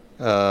பண்ணியிருக்காங்க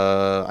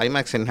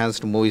ஐமேக்ஸ்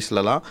என்ஹான்ஸ்டு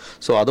மூவிஸ்லலாம்.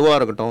 ஸோ அதுவாக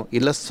இருக்கட்டும்,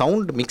 இல்லை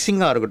சவுண்ட்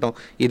மிக்சிங்காக இருக்கட்டும்,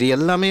 இது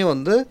எல்லாமே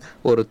வந்து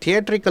ஒரு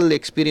தியேட்ரிக்கல்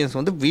எக்ஸ்பீரியன்ஸ்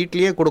வந்து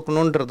வீட்லேயே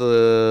கொடுக்கணுன்றது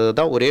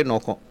தான் ஒரே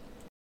நோக்கம்.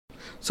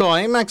 ஸோ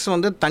ஐமேக்ஸ்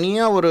வந்து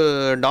தனியாக ஒரு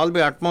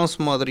டால்பி அட்மாஸ்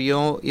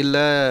மாதிரியும்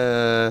இல்லை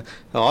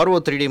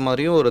RO3D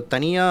மாதிரியும் ஒரு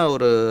தனியாக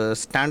ஒரு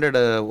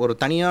ஸ்டாண்டர்டு, ஒரு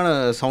தனியான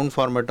சவுண்ட்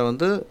ஃபார்மேட்டை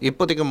வந்து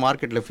இப்போதைக்கு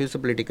மார்க்கெட்டில்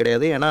ஃபியூசிபிலிட்டி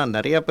கிடையாது. ஏன்னா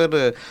நிறையா பேர்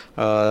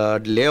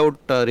லே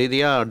அவுட்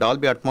ரீதியாக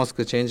டால்பி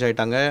அட்மாஸ்க்கு சேஞ்ச்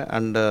ஆகிட்டாங்க.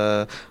 அண்டு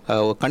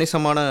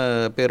கணிசமான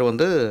பேர்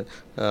வந்து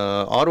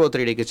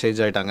RO3Dக்கு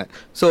சேஞ்ச் ஆகிட்டாங்க.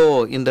 ஸோ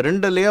இந்த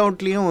 2 லே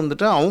அவுட்லேயும்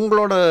வந்துட்டு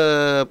அவங்களோட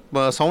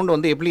சவுண்ட்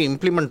வந்து எப்படி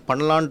இம்ப்ளிமெண்ட்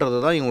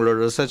பண்ணலான்றது தான் இவங்களோட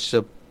ரிசர்ச்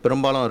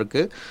பெரும்பாலும்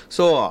இருக்குது.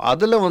 ஸோ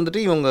அதில் வந்துட்டு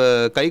இவங்க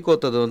கை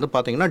கோத்தது வந்து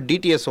பார்த்திங்கன்னா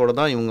டிடிஎஸோடு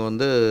தான் இவங்க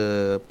வந்து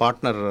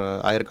பார்ட்னர்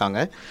ஆயிருக்காங்க.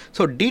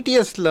 ஸோ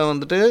டிடிஎஸில்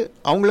வந்துட்டு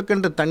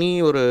அவங்களுக்குன்ட்டு தனி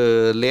ஒரு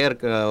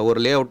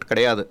லே அவுட்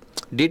கிடையாது.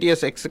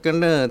 டிடிஎஸ்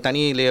எக்ஸுக்குன்னு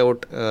தனி லே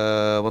அவுட்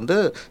வந்து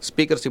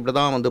ஸ்பீக்கர்ஸ் இப்படி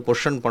தான் வந்து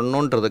பொசிஷன்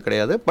பண்ணணுன்றது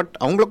கிடையாது. பட்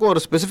அவங்களுக்கும்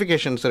ஒரு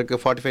ஸ்பெசிஃபிகேஷன்ஸ்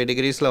இருக்குது. 45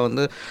 டிகிரிஸில்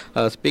வந்து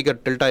ஸ்பீக்கர்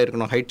டில்ட்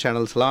ஆகிருக்கணும், ஹைட்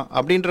சேனல்ஸ்லாம்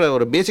அப்படின்ற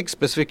ஒரு பேசிக்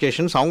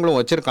ஸ்பெசிஃபிகேஷன்ஸ் அவங்களும்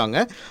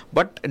வச்சுருக்காங்க.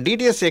 பட்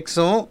டிடிஎஸ்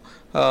எக்ஸும்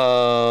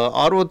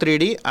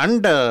RO3D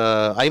அண்ட்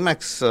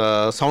ஐமேக்ஸ்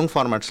சவுண்ட்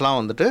ஃபார்மேட்ஸ்லாம்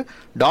வந்துட்டு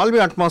டால்பி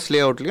அட்மாஸ் லே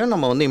அவுட்லேயும்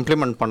நம்ம வந்து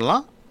இம்ப்ளிமெண்ட்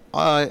பண்ணலாம்,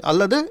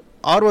 அல்லது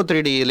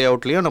RO3D லே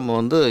அவுட்லேயும் நம்ம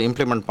வந்து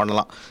இம்ப்ளிமெண்ட்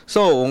பண்ணலாம்.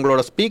 ஸோ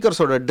உங்களோட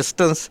ஸ்பீக்கர்ஸோட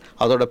டிஸ்டன்ஸ்,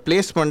 அதோட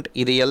பிளேஸ்மெண்ட்,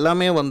 இது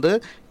எல்லாமே வந்து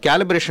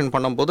கேலிப்ரேஷன்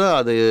பண்ணும்போது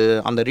அது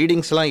அந்த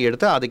ரீடிங்ஸ்லாம்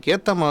எடுத்து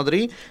அதுக்கேற்ற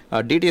மாதிரி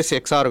டிடிஎஸ்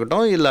எக்ஸாக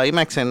இருக்கட்டும், இல்லை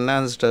ஐமேக்ஸ்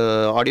என்ஹான்ஸ்டு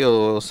ஆடியோ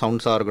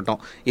சவுண்ட்ஸாக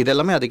இருக்கட்டும், இது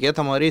எல்லாமே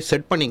அதுக்கேற்ற மாதிரி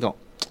செட் பண்ணிக்கும்.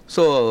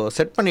 ஸோ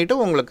செட் பண்ணிவிட்டு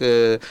உங்களுக்கு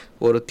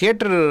ஒரு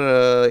தியேட்டர்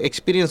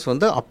எக்ஸ்பீரியன்ஸ்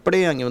வந்து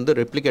அப்படியே அங்கே வந்து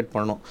ரெப்ளிகேட்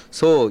பண்ணணும்.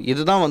 ஸோ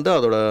இதுதான் வந்து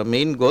அதோட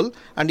மெயின் கோல்.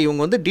 அண்ட்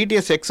இவங்க வந்து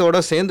டிடிஎஸ் எக்ஸோட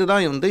சேர்ந்து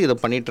தான் வந்து இதை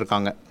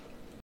பண்ணிகிட்ருக்காங்க.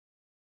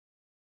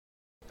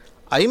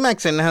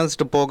 ஐமேக்ஸ்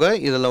என்ஹான்ஸ்டு போக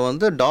இதில்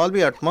வந்து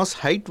டால்பி அட்மாஸ்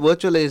ஹைட்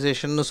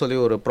வர்ச்சுவலைசேஷன்னு சொல்லி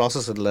ஒரு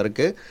ப்ராசஸ் இதில்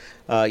இருக்குது.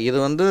 இது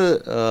வந்து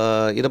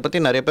இதை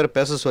பற்றி நிறைய பேர்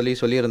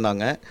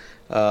சொல்லியிருந்தாங்க.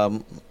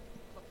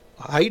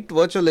 ஹைட்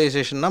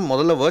வர்ச்சுவலைசேஷன்னா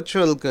முதல்ல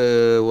வர்ச்சுவலுக்கு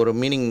ஒரு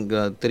மீனிங்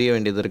தெரிய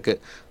வேண்டியது இருக்குது.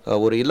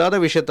 ஒரு இல்லாத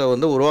விஷயத்தை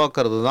வந்து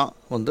உருவாக்குறது தான்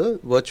வந்து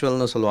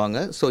வர்ச்சுவல்னு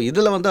சொல்லுவாங்க. ஸோ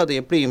இதில் வந்து அதை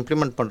எப்படி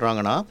இம்ப்ளிமெண்ட்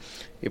பண்ணுறாங்கன்னா,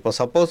 இப்போ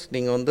சப்போஸ்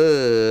நீங்கள் வந்து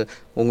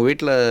உங்கள்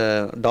வீட்டில்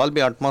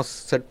டால்பி அட்மாஸ்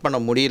செட் பண்ண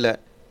முடியல,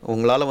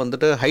 உங்களால்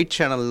வந்துட்டு ஹைட்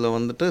சேனலில்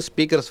வந்துட்டு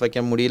ஸ்பீக்கர்ஸ் வைக்க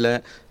முடியல,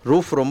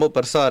 ரூஃப் ரொம்ப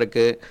பெருசாக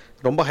இருக்குது,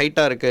 ரொம்ப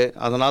ஹைட்டாக இருக்குது,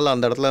 அதனால்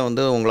அந்த இடத்துல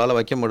வந்து உங்களால்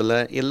வைக்க முடியல,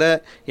 இல்லை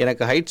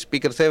எனக்கு ஹைட்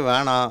ஸ்பீக்கர்ஸே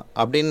வேணாம்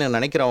அப்படின்னு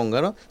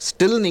நினைக்கிறவங்க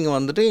ஸ்டில் நீங்கள்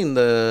வந்துட்டு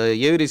இந்த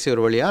ஏவி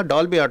ரிசீவர் வழியாக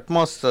டால்பி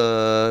அட்மாஸ்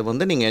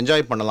வந்து நீங்கள்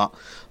என்ஜாய் பண்ணலாம்.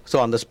 ஸோ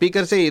அந்த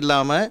ஸ்பீக்கர்ஸே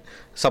இல்லாமல்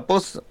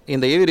சப்போஸ்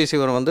இந்த ஏவி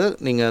ரிசீவர் வந்து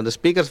நீங்கள் அந்த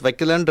ஸ்பீக்கர்ஸ்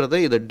வைக்கலன்றது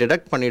இதை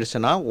டிடெக்ட்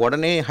பண்ணிடுச்சுன்னா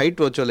உடனே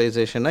ஹைட்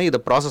வர்ச்சுவலைசேஷனை இதை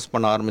ப்ராசஸ்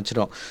பண்ண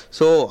ஆரம்பிச்சிடும்.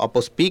 ஸோ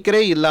அப்போது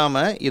ஸ்பீக்கரே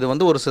இல்லாமல் இது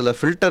வந்து ஒரு சில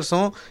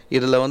ஃபில்டர்ஸும்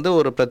இதில் வந்து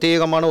ஒரு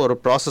பிரத்யேகமான ஒரு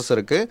ப்ராசஸ்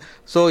இருக்குது.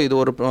 ஸோ இது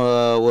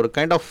ஒரு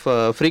கைண்ட் ஆஃப்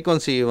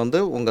ஃப்ரீக்வன்சி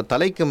வந்து உங்கள்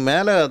தலைக்கு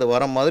மேலே அது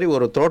வர மாதிரி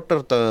ஒரு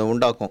தோற்றத்தை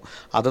உண்டாக்கும்.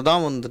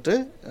 அதுதான் வந்துட்டு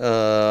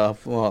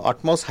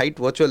அட்மாஸ்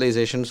ஹைட்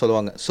வர்ச்சுவலைசேஷன்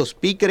சொல்லுவாங்க. ஸோ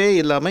ஸ்பீக்கரே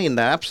இல்லாமல்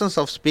இந்த ஆப்சன்ஸ்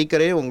ஆஃப்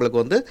ஸ்பீக்கரே உங்களுக்கு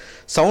வந்து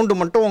சவுண்டு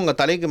மட்டும் உங்கள்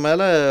தலைக்கு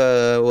மேலே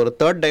ஒரு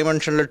 3rd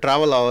டைமென்ஷனில்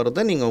ட்ராவல்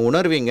ஆகிறது நீங்கள்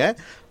உணர்வீங்க.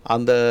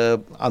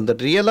 அந்த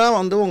ரியலாக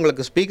வந்து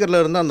உங்களுக்கு ஸ்பீக்கரில்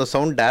இருந்து அந்த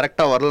சவுண்ட்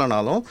டைரெக்டாக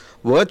வரலனாலும்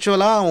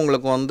வர்ச்சுவலாக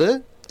உங்களுக்கு வந்து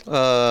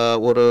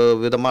ஒரு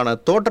விதமான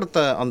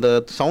தோற்றத்தை, அந்த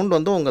சவுண்ட்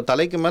வந்து உங்கள்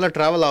தலைக்கு மேலே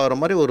ட்ராவல் ஆகிற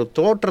மாதிரி ஒரு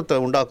தோற்றத்தை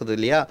உண்டாக்குது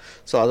இல்லையா?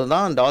 ஸோ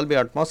அதுதான் Dolby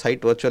Atmos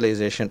height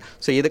virtualisation.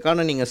 So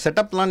இதுக்கான நீங்கள்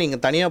செட்டப்லாம்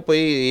நீங்கள் தனியாக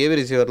போய் ஏவி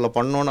ரிசீவரில்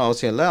பண்ணணுன்னு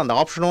அவசியம் இல்லை, அந்த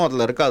ஆப்ஷனும்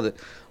அதில் இருக்காது.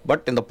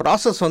 பட் இந்த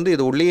ப்ராசஸ் வந்து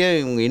இது உள்ளேயே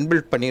இவங்க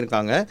இன்பில்ட்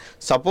பண்ணியிருக்காங்க.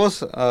 சப்போஸ்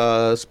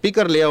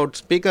ஸ்பீக்கர் லே அவுட்,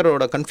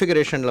 ஸ்பீக்கரோட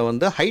கன்ஃபிகரேஷனில்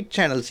வந்து ஹைட்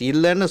சேனல்ஸ்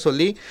இல்லைன்னு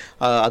சொல்லி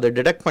அதை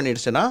டிடெக்ட்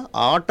பண்ணிடுச்சுன்னா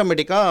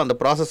ஆட்டோமேட்டிக்காக அந்த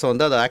ப்ராசஸை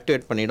வந்து அதை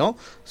ஆக்டிவேட் பண்ணிடும்.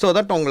 ஸோ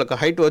தட் உங்களுக்கு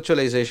ஹைட்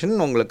வர்ச்சுவலைசேஷன்,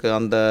 உங்களுக்கு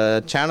அந்த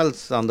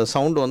சேனல்ஸ், அந்த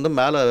சவுண்டு வந்து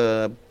மேலே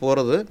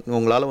போகிறது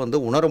உங்களால் வந்து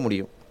உணர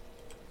முடியும்.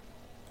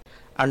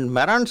 அண்ட்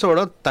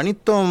மெரான்ஸோட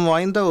தனித்துவம்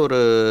வாய்ந்த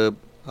ஒரு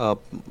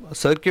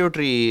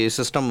சர்க்கியூட்ரி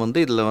சிஸ்டம் வந்து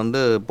இதில் வந்து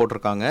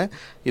போட்டிருக்காங்க.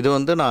 இது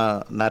வந்து நான்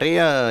நிறைய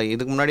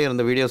இதுக்கு முன்னாடி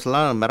இருந்த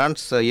வீடியோஸ்லாம்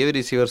மெரான்ஸ் ஏவி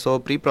ரிசீவர்ஸோ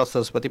ப்ரீ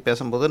ப்ராசஸர்ஸ் பற்றி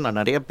பேசும்போது நான்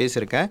நிறையா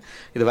பேசியிருக்கேன்.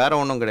 இது வேறு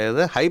ஒன்றும்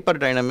கிடையாது,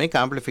 ஹைப்பர் டைனமிக்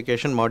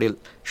ஆம்ப்ளிஃபிகேஷன் மாடியூல்,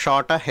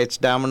 ஷார்ட்டாக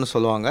HDAMன்னு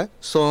சொல்லுவாங்க.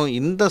 ஸோ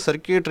இந்த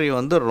சர்க்கியூட்ரி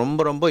வந்து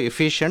ரொம்ப ரொம்ப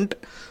எஃபிஷியன்ட்,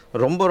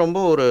 ரொம்ப ரொம்ப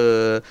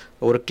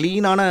ஒரு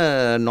க்ளீனான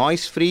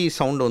நாய்ஸ் ஃப்ரீ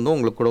சவுண்டு வந்து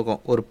உங்களுக்கு கொடுக்கும்.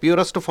 ஒரு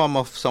பியூரஸ்ட் ஃபார்ம்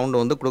ஆஃப்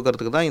சவுண்டு வந்து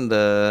கொடுக்கறதுக்கு தான் இந்த,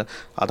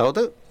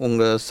 அதாவது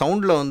உங்கள்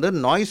சவுண்டில் வந்து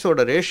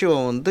நாய்ஸோட ரேஷியோ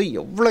வந்து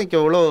எவ்வளோக்கு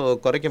எவ்வளோ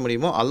குறைக்க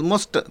முடியுமோ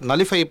ஆல்மோஸ்ட்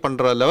நலிஃபை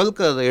பண்ணுற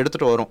லெவலுக்கு அதை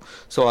எடுத்துகிட்டு வரும்.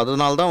 ஸோ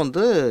அதனால தான்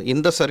வந்து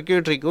இந்த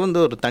சர்க்கியூட்ரிக்கு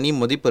வந்து ஒரு தனி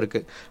மதிப்பு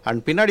இருக்குது.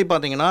 அண்ட் பின்னாடி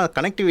பார்த்தீங்கன்னா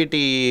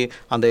கனெக்டிவிட்டி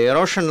அந்த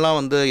எரோஷன்லாம்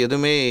வந்து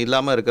எதுவுமே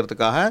இல்லாமல்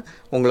இருக்கிறதுக்காக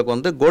உங்களுக்கு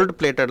வந்து கோல்டு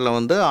பிளேட்டடில்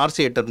வந்து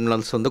RCA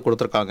டெர்மினல்ஸ் வந்து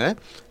கொடுத்துருக்காங்க.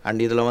 அண்ட்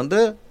இதில் வந்து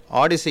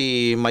ஆடிசி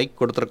மைக்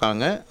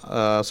கொடுத்துருக்காங்க.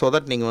 ஸோ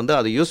தட் நீங்கள் வந்து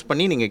அதை யூஸ்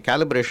பண்ணி நீங்கள்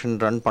கேலிப்ரேஷன்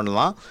ரன்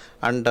பண்ணலாம்.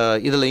 அண்ட்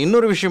இதில்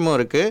இன்னொரு விஷயமும்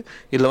இருக்குது.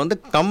 இதில் வந்து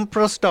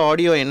கம்ப்ரஸ்ட்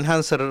ஆடியோ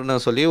என்ஹான்சர்னு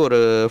சொல்லி ஒரு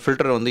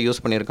ஃபில்டர் வந்து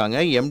யூஸ் பண்ணியிருக்காங்க.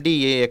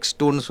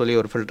 MDAX2ன்னு சொல்லி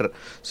ஒரு ஃபில்டர்.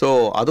 ஸோ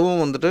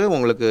அதுவும் வந்துட்டு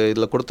உங்களுக்கு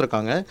இதில்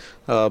கொடுத்துருக்காங்க.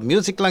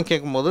 மியூசிக்லாம்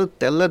கேட்கும்போது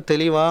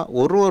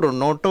தெளிவாக ஒரு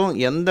நோட்டும்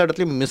எந்த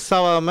இடத்துலையும் மிஸ்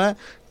ஆகாமல்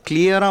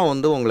கிளியராக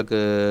வந்து உங்களுக்கு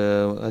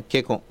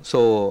கேட்கும். ஸோ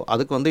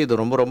அதுக்கு வந்து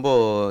இது ரொம்ப ரொம்ப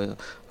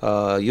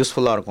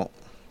யூஸ்ஃபுல்லாக இருக்கும்.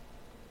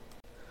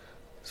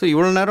 ஸோ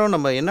இவ்வளோ நேரம்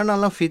நம்ம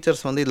என்னென்னலாம்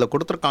ஃபீச்சர்ஸ் வந்து இதில்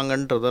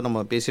கொடுத்துருக்காங்கன்றதை நம்ம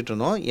பேசிகிட்டு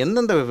இருந்தோம்.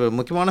 எந்தெந்த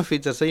முக்கியமான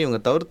ஃபீச்சர்ஸை இவங்க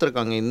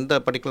தவிர்த்துருக்காங்க இந்த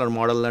பர்டிகுலர்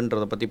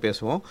மாடல்லன்றதை பற்றி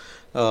பேசுவோம்.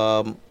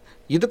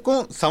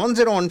 இதுக்கும்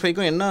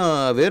 7015க்கும் என்ன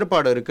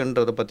வேறுபாடு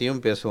இருக்குன்றதை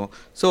பற்றியும் பேசுவோம்.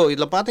 ஸோ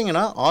இதில்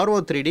பார்த்தீங்கன்னா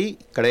RO3D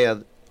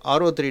கிடையாது.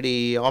 RO3D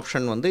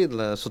ஆப்ஷன் வந்து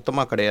இதில்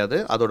சுத்தமாக கிடையாது.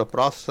 அதோட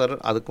ப்ராசஸர்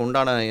அதுக்கு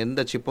உண்டான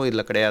எந்த சிப்பும்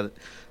இதில் கிடையாது.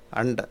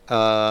 அண்ட்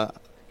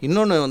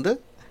இன்னொன்று வந்து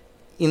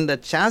இந்த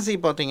சாசி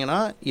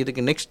பார்த்தீங்கன்னா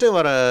இதுக்கு நெக்ஸ்ட்டு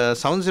வர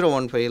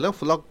 7015ல்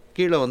ஃபுல்லாக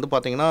கீழே வந்து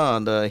பார்த்திங்கன்னா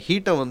அந்த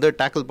ஹீட்டை வந்து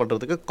டேக்கிள்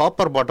பண்ணுறதுக்கு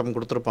காப்பர் பாட்டம்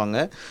கொடுத்துருப்பாங்க.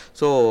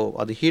 ஸோ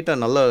அது ஹீட்டை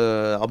நல்லா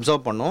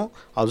அப்சர்வ்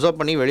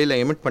பண்ணி வெளியில்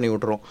எமிட் பண்ணி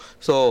விட்ரும்.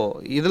 ஸோ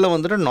இதில்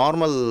வந்துட்டு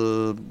நார்மல்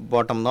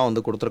பாட்டம் தான்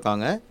வந்து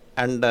கொடுத்துருக்காங்க.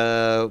 அண்ட்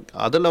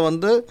அதில்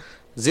வந்து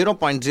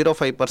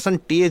 0.05%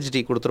 THD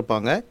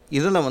கொடுத்துருப்பாங்க.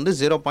 இதில் வந்து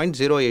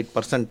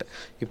 0.08%.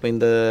 இப்போ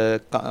இந்த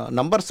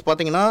நம்பர்ஸ்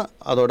பார்த்திங்கன்னா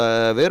அதோட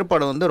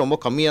வேறுபாடு வந்து ரொம்ப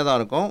கம்மியாக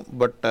தான் இருக்கும்.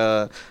 பட்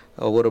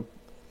ஒரு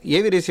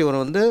ஏவி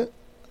ரிசீவர் வந்து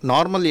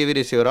நார்மல் ஏவி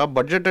ரிசீவரா,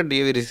 பட்ஜெட்டட்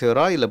ஏவி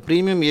ரிசீவரா, இல்லை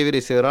ப்ரீமியம் ஏவி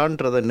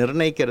ரிசீவரான்றதை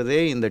நிர்ணயிக்கிறதே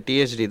இந்த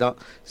THD தான்.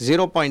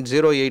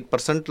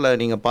 0.08%ல்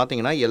நீங்கள்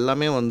பார்த்தீங்கன்னா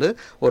எல்லாமே வந்து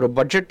ஒரு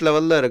பட்ஜெட்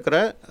லெவலில் இருக்கிற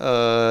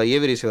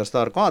ஏவி ரிசீவர்ஸ்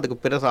தான் இருக்கும். அதுக்கு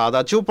பிறகு அதை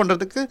அச்சீவ்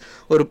பண்ணுறதுக்கு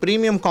ஒரு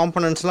ப்ரீமியம்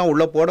காம்பனன்ட்ஸ்லாம்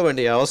உள்ளே போட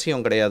வேண்டிய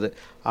அவசியம் கிடையாது.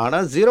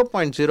 ஆனால்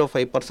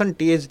 0.05%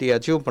 THD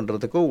அச்சீவ்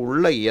பண்ணுறதுக்கு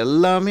உள்ள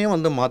எல்லாமே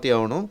வந்து மாற்றி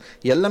ஆகணும்.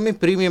 எல்லாமே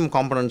ப்ரீமியம்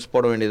காம்பனன்ட்ஸ்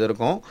போட வேண்டியது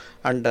இருக்கும்.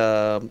 அண்ட்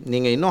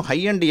நீங்கள் இன்னும் ஹை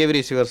அண்ட் ஏவி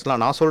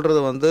ரிசீவர்ஸ்லாம், நான்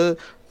சொல்கிறது வந்து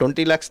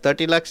 20 lakhs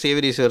 30 lakhs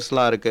ஏவி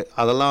ரிசீவர்ஸ்லாம் இருக்குது.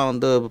 அதெல்லாம்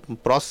வந்து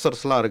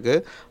ப்ராசஸர்ஸ்லாம்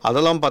இருக்குது.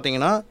 அதெல்லாம்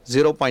பார்த்தீங்கன்னா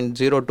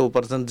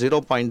 0.02%,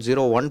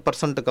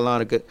 0.01%க்கெல்லாம்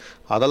இருக்குது.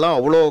 அதெல்லாம்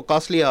அவ்வளோ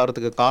காஸ்ட்லி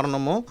ஆகிறதுக்கு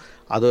காரணமும்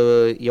அது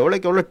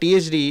எவ்வளோக்கு எவ்வளோ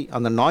THD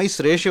அந்த நாய்ஸ்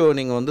ரேஷியோ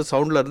நீங்கள் வந்து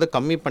சவுண்ட்லேருந்து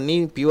கம்மி பண்ணி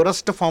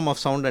பியூரஸ்ட் ஃபார்ம்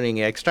ஆஃப் சவுண்டை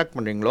நீங்கள் எக்ஸ்ட்ராக்ட்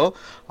பண்ணுறீங்களோ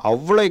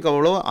அவ்வளோக்கு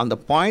அவ்வளோ அந்த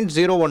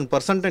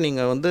 0.01%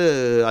 நீங்கள் வந்து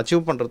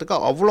அச்சீவ் பண்ணுறதுக்கு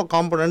அவ்வளோ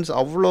காம்பனன்ட்ஸ்,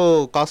 அவ்வளோ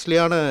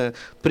காஸ்ட்லியான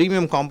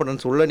ப்ரீமியம்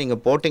காம்பனன்ட்ஸ் உள்ளே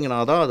நீங்கள்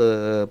போட்டிங்கன்னா தான் அது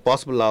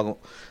பாசிபிள் ஆகும்.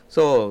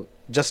 ஸோ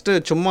ஜஸ்ட்டு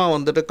சும்மா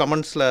வந்துட்டு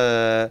கமெண்ட்ஸில்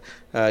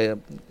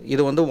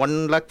இது வந்து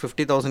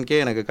 1,50,000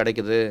 எனக்கு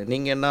கிடைக்குது,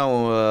 நீங்கள் என்ன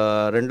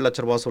 2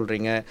 லட்ச ரூபா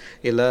சொல்கிறீங்க,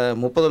 இல்லை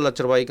 30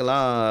 லட்ச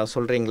ரூபாய்க்கெல்லாம்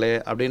சொல்கிறீங்களே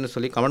அப்படின்னு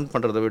சொல்லி கமெண்ட்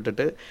பண்ணுறதை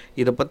விட்டுட்டு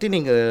இதை பற்றி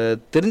நீங்கள்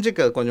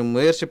தெரிஞ்சுக்க கொஞ்சம்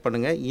முயற்சி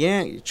பண்ணுங்கள்.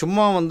 ஏன்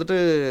சும்மா வந்துட்டு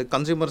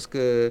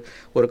கன்சியூமர்ஸ்க்கு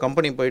ஒரு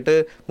கம்பெனி போயிட்டு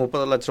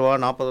 30 லட்ச ரூபா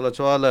 40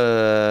 லட்ச ரூபாவில்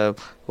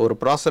ஒரு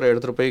ப்ராசஸரை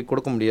எடுத்துகிட்டு போய்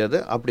கொடுக்க முடியாது.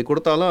 அப்படி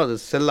கொடுத்தாலும் அது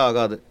செல்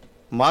ஆகாது.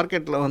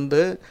 மார்க்கெட்டில்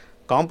வந்து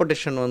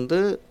காம்படிஷன் வந்து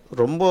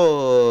ரொம்ப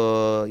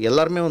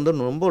எல்லாருமே வந்து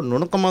ரொம்ப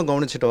நுணுக்கமாக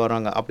கவனிச்சுட்டு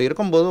வராங்க. அப்படி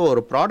இருக்கும்போது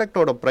ஒரு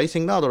ப்ராடக்டோட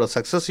ப்ரைஸிங் தான் அதோட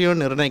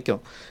சக்ஸஸையும்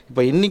நிர்ணயிக்கும்.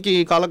 இப்போ இன்றைக்கி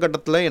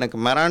காலகட்டத்தில் எனக்கு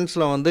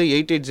மெரான்ஸில் வந்து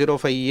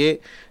 8805A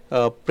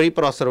ப்ரீ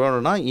ப்ராசஸர்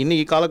வேணும்னா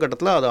இன்றைக்கி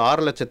காலகட்டத்தில் அது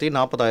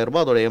 6,40,000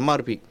 ரூபாய் அதோட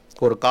MRP.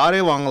 ஒரு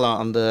காரே வாங்கலாம்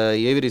அந்த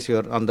ஏவி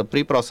ரிசீவர் அந்த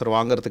ப்ரீ ப்ராசஸர்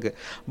வாங்குறதுக்கு.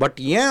 பட்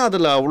ஏன்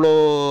அதில்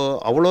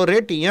அவ்வளோ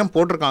ரேட் ஏன்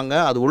போட்டிருக்காங்க,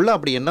 அது உள்ளே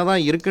அப்படி என்ன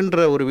தான்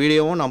இருக்குன்ற ஒரு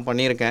வீடியோவும் நான்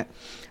பண்ணியிருக்கேன்.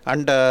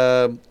 அண்டு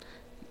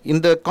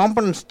இந்த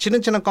காம்பனன்ட்ஸ்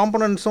சின்ன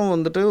காம்பனன்ட்ஸும்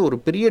வந்துட்டு ஒரு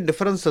பெரிய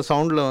டிஃப்ரென்ஸ்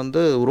சவுண்டில்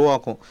வந்து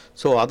உருவாக்கும்.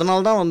 ஸோ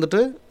அதனால தான் வந்துட்டு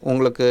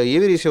உங்களுக்கு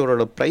ஏவி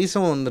ரிசீவரோட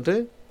ப்ரைஸும் வந்துட்டு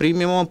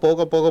ப்ரீமியமாக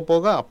போக போக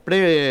போக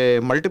அப்படியே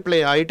மல்டிப்ளை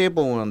ஆகிட்டே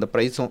போகும் அந்த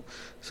ப்ரைஸும்.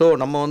 ஸோ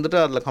நம்ம வந்துட்டு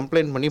அதில்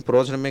கம்ப்ளைண்ட் பண்ணி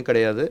பிரயோஜனமே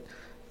கிடையாது.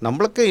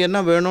 நம்மளுக்கு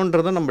என்ன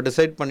வேணுன்றதை நம்ம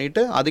டிசைட்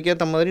பண்ணிவிட்டு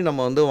அதுக்கேற்ற மாதிரி நம்ம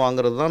வந்து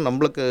வாங்குறது தான்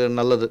நம்மளுக்கு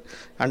நல்லது.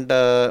 அண்டு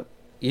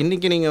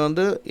இன்றைக்கி நீங்கள்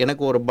வந்து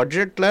எனக்கு ஒரு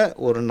பட்ஜெட்டில்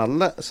ஒரு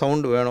நல்ல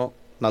சவுண்டு வேணும்,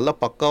 நல்ல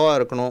பக்காவாக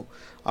இருக்கணும்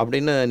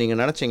அப்படின்னு நீங்கள்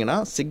நினச்சிங்கன்னா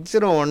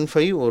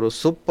 6015 ஒரு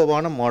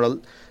சூப்பரான மாடல்.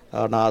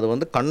 நான் அது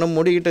வந்து கண்ணை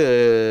மூடிக்கிட்டு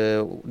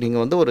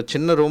நீங்கள் வந்து ஒரு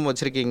சின்ன ரூம்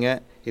வச்சுருக்கீங்க,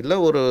 இல்லை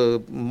ஒரு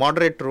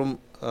மாடரேட் ரூம்,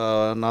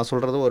 நான்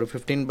சொல்கிறது ஒரு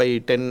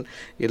 15/10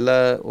 இல்லை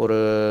ஒரு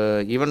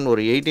ஈவன்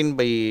ஒரு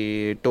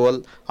 18/12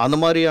 அந்த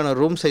மாதிரியான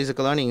ரூம்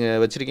சைஸுக்கெல்லாம்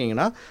நீங்கள்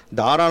வச்சுருக்கீங்கன்னா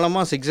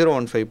தாராளமாக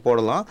 6015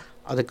 போடலாம்.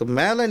 அதுக்கு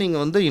மேலே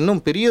நீங்கள் வந்து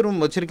இன்னும் பெரிய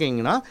ரூம்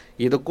வச்சுருக்கீங்கன்னா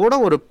இது கூட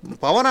ஒரு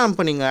பவர்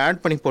ஆம்பை நீங்கள்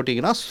ஆட் பண்ணி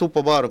போட்டிங்கன்னா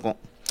சூப்பராக இருக்கும்.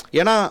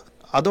 ஏன்னா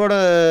அதோட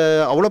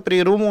அவ்வளோ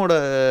பெரிய ரூமோட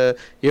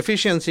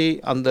எஃபிஷியன்சி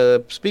அந்த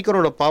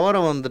ஸ்பீக்கரோட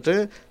பவரை வந்துட்டு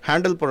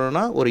ஹேண்டில்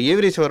பண்ணணும்னா ஒரு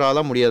ஏவி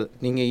ரிசீவரால் முடியாது.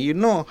 நீங்கள்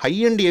இன்னும் ஹை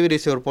அண்ட் ஏவி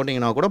ரிசீவர்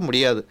போட்டிங்கன்னா கூட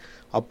முடியாது.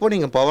 அப்போது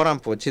நீங்கள் பவர்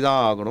ஆம்ப் வச்சு தான்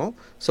ஆகணும்.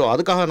 ஸோ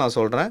அதுக்காக நான்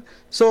சொல்கிறேன்.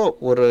 ஸோ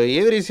ஒரு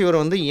ஏவி ரிசீவர்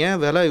வந்து ஏன்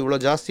விலை இவ்வளோ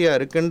ஜாஸ்தியாக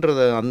இருக்குன்றத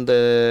அந்த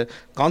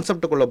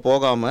கான்செப்டுக்குள்ளே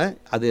போகாமல்,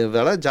 அது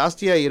விலை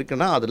ஜாஸ்தியாக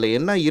இருக்குன்னா அதில்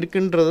என்ன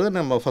இருக்குன்றதை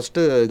நம்ம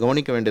ஃபஸ்ட்டு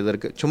கவனிக்க வேண்டியது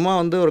இருக்குது. சும்மா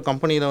வந்து ஒரு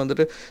கம்பெனியில்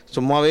வந்துட்டு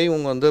சும்மாவே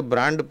இவங்க வந்து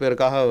பிராண்டு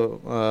பேருக்காக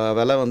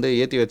விலை வந்து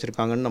ஏற்றி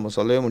வச்சுருக்காங்கன்னு நம்ம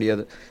சொல்லவே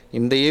முடியாது.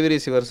 இந்த ஏவி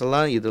ரிசீவர்ஸ்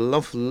எல்லாம்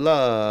இதெல்லாம்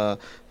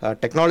ஃபுல்லாக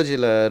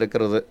டெக்னாலஜியில்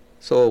இருக்கிறது.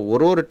 ஸோ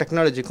ஒரு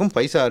டெக்னாலஜிக்கும்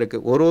பைசா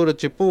இருக்குது. ஒரு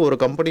சிப்பும் ஒரு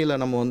கம்பெனியில்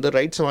நம்ம வந்து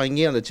ரைட்ஸ்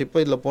வாங்கி அந்த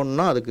சிப்பை இதில்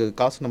போடணுன்னா அதுக்கு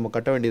காசு நம்ம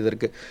கட்ட வேண்டியது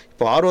இருக்குது.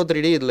 இப்போ ஆர்ஓ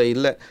 3D இதில்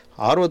இல்லை.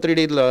 ஆர்ஓ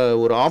 3D இதில்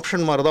ஒரு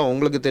ஆப்ஷன் மாதிரி தான்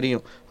உங்களுக்கு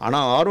தெரியும்.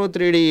 ஆனால் ஆர்ஓ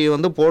 3D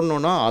வந்து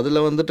போடணுன்னா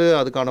அதில் வந்துட்டு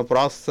அதுக்கான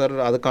ப்ராசஸர்,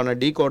 அதுக்கான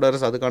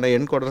டீகோடர்ஸ், அதுக்கான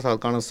என்கோடர்ஸ்,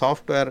 அதுக்கான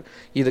சாஃப்ட்வேர்,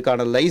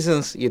 இதுக்கான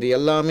லைசன்ஸ், இது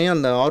எல்லாமே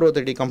அந்த ஆர்ஓ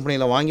 3D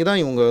கம்பெனியில் வாங்கி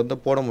தான் இவங்க வந்து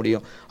போட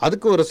முடியும்.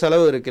 அதுக்கு ஒரு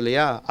செலவு இருக்குது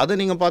இல்லையா?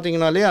 அதை நீங்கள்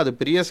பார்த்தீங்கனாலே அது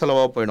பெரிய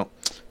செலவாக போயிடும்.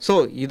 ஸோ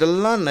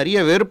இதெல்லாம் நிறைய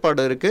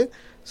வேறுபாடு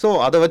இருக்குது. ஸோ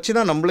அதை வச்சு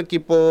தான் நம்மளுக்கு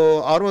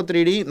இப்போது ஆர்ஓ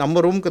 3D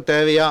நம்ம ரூமுக்கு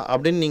தேவையா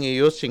அப்படின்னு நீங்கள்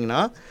யோசிச்சிங்கன்னா,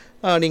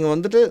 நீங்கள்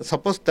வந்துட்டு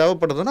சப்போஸ்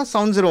தேவைப்படுதுன்னா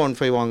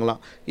 7015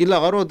 வாங்கலாம். இல்லை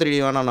ஆர்ஓ 3D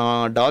வேணாம்,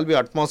 நான் டால்பி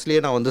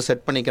அட்மாஸ்லேயே நான் வந்து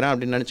செட் பண்ணிக்கிறேன்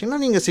அப்படின்னு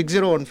நினச்சிங்கன்னா நீங்கள்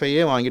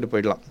 6015 வாங்கிட்டு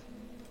போயிடலாம்.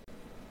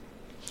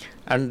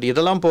 அண்ட்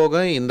இதெல்லாம்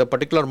போக இந்த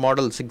பர்டிகுலர்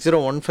மாடல்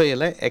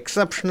 6015ல்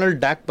எக்ஸப்ஷனல்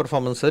டேக்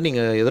பர்ஃபார்மன்ஸை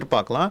நீங்கள்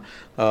எதிர்பார்க்கலாம்.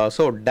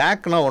 ஸோ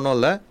டேக்னா ஒன்றும்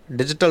இல்லை,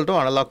 digital to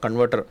analogue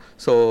converter.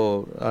 So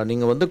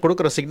நீங்கள் வந்து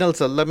கொடுக்குற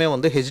சிக்னல்ஸ் எல்லாமே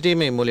வந்து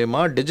HDMI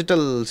மூலிமா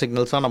டிஜிட்டல்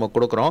சிக்னல்ஸாக நம்ம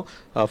கொடுக்குறோம்.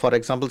 ஃபார்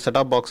எக்ஸாம்பிள்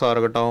செட்டாப் பாக்ஸாக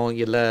இருக்கட்டும்,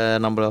 இல்லை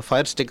நம்ம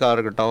ஃபயர் ஸ்டிக்காக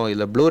இருக்கட்டும்,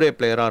 இல்லை ப்ளூரே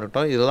பிளேயராக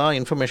இருக்கட்டும், இதெல்லாம்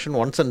இன்ஃபர்மேஷன்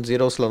ஒன்ஸ் அண்ட்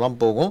ஜீரோஸில் தான்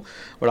போகும்.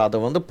 பட் அதை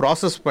வந்து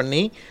ப்ராசஸ்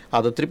பண்ணி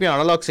அதை திருப்பி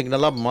அனலாக்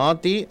சிக்னலாக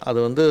மாற்றி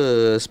அது வந்து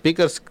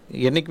ஸ்பீக்கர்ஸ்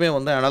என்றைக்குமே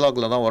வந்து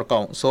அனலாகில் தான் ஒர்க்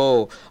ஆகும். ஸோ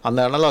அந்த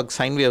அனலாக்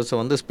சைன் வேவ்ஸை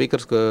வந்து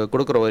ஸ்பீக்கர்ஸ்க்கு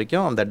கொடுக்குற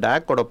வரைக்கும் அந்த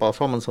டேக்கோட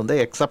பர்ஃபார்மன்ஸ் வந்து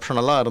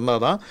எக்ஸப்ஷனலாக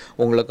இருந்தால் தான்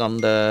உங்களுக்கு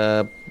அந்த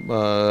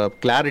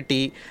கிளாரிட்டி,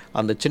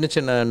 அந்த சின்ன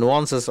சின்ன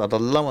நுவான்சஸ்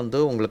அதெல்லாம் வந்து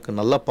உங்களுக்கு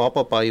நல்லா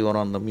பாப்பப் ஆகி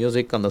வரும், அந்த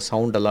மியூசிக், அந்த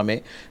சவுண்ட் எல்லாமே.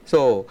 ஸோ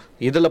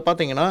இதில்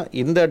பார்த்தீங்கன்னா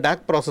இந்த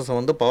டேக் ப்ராசஸை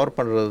வந்து பவர்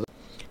பண்ணுறது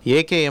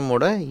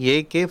ஏகேஎம்மோட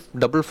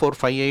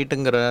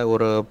AK4458ங்கிற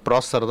ஒரு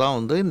ப்ராசஸர் தான்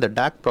வந்து இந்த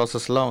டேக்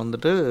ப்ராசஸ்லாம்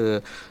வந்துட்டு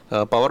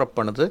பவர் அப்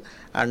பண்ணுது.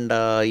 அண்ட்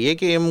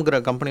ஏகேஎம்ங்கிற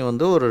கம்பெனி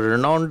வந்து ஒரு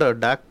ரெனவுண்ட்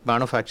டேக்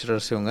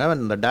மேனுஃபேக்சரர்ஸ். இவங்க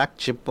இந்த டேக்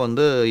சிப்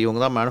வந்து இவங்க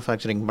தான்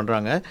மேனுஃபேக்சரிங்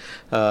பண்ணுறாங்க.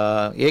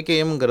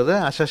 ஏகேஎம்ங்கிறது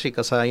அசாஷி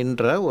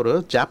கசாயின்ற ஒரு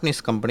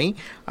ஜாப்பனீஸ் கம்பெனி.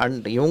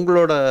 அண்ட்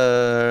இவங்களோட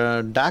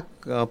டேக்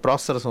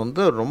ப்ராசஸர்ஸ்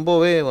வந்து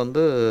ரொம்பவே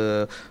வந்து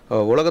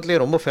உலகத்துலேயே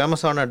ரொம்ப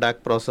ஃபேமஸான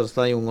டேக் ப்ராசஸர்ஸ்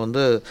தான் இவங்க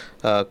வந்து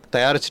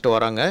தயாரிச்சுட்டு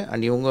வராங்க.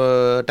 அண்ட் இவங்க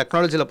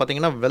டெக்னாலஜியில்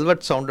பார்த்தீங்கன்னா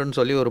வெல்வெட் சவுண்டுன்னு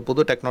சொல்லி ஒரு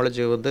புது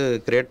டெக்னாலஜி வந்து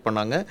க்ரியேட்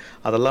பண்ணாங்க.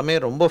 அதெல்லாமே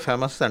ரொம்ப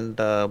ஃபேமஸ்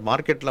அண்ட்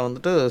மார்க்கெட்டில்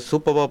வந்துட்டு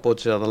சூப்பராக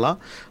போச்சு. அதெல்லாம்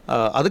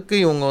அதுக்கு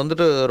இவங்க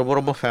வந்துட்டு ரொம்ப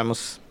ரொம்ப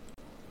ஃபேமஸ்.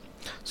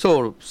 ஸோ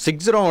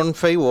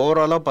 6015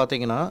 ஓவராலாக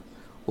பார்த்தீங்கன்னா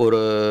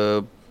ஒரு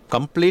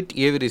கம்ப்ளீட்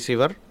ஏவி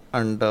ரிசீவர்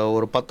அண்ட்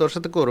ஒரு 10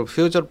 வருஷத்துக்கு ஒரு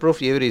ஃப்யூச்சர்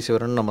ப்ரூஃப் ஏவி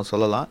ரிசீவர்னு நம்ம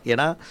சொல்லலாம்.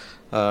 ஏன்னா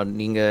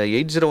நீங்கள்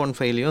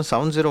 8015லையும்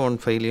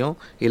 7015லையும்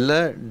இல்லை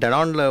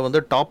டெனானில்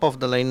வந்து top of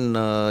the line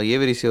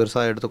AV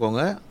ரிசீவர்ஸாக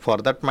எடுத்துக்கோங்க.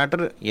 ஃபார் தட்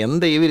மேட்டர்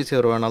எந்த ஏவி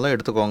ரிசீவர் வேணாலும்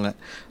எடுத்துக்கோங்க.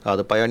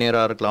 அது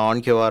பயோனியராக இருக்கலாம்,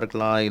 ஆன்கியோவாக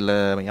இருக்கலாம், இல்லை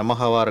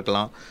யமஹாவாக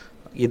இருக்கலாம்.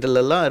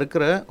 இதிலெல்லாம்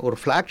இருக்கிற ஒரு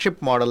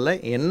ஃப்ளாக்ஷிப் மாடலில்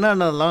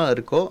என்னென்னலாம்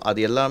இருக்கோ அது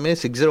எல்லாமே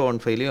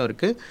 6015லையும்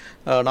இருக்குது.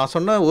 நான்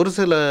சொன்ன ஒரு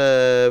சில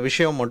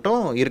விஷயம்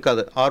மட்டும்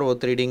இருக்காது. ஆர்ஓ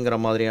 3Dங்கிற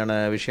மாதிரியான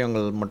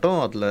விஷயங்கள் மட்டும்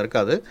அதில்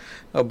இருக்காது.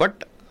 பட்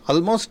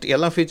ஆல்மோஸ்ட்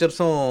எல்லா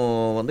ஃபீச்சர்ஸும்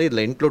வந்து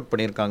இதில் இன்க்ளூட்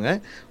பண்ணியிருக்காங்க.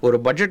 ஒரு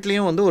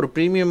பட்ஜெட்லேயும் வந்து ஒரு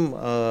ப்ரீமியம்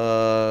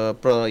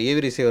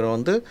ஏவி ரிசீவரை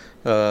வந்து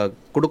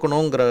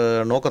கொடுக்கணுங்கிற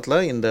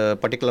நோக்கத்தில் இந்த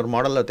பர்டிகுலர்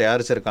மாடலில்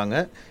தயாரிச்சிருக்காங்க.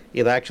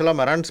 இதை ஆக்சுவலாக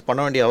மெரான்ஸ் பண்ண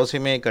வேண்டிய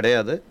அவசியமே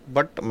கிடையாது.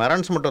 பட்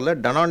மெரான்ஸ் மட்டும் இல்லை,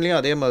 டெனான்லேயும்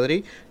அதே மாதிரி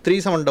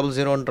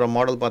 3700ன்ற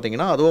மாடல்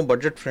பார்த்தீங்கன்னா அதுவும்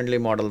பட்ஜெட்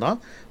ஃப்ரெண்ட்லி மாடல் தான்.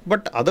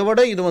 பட் அதை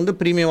விட இது வந்து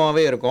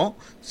ப்ரீமியமாகவே இருக்கும்.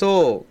 ஸோ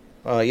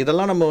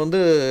இதெல்லாம் நம்ம வந்து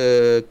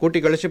கூட்டி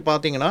கழித்து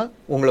பார்த்தீங்கன்னா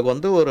உங்களுக்கு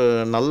வந்து ஒரு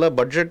நல்ல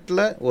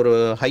பட்ஜெட்டில் ஒரு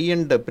high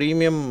and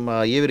premium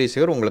AV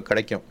receiver உங்களுக்கு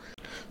கிடைக்கும்.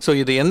 ஸோ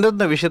இது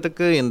எந்தெந்த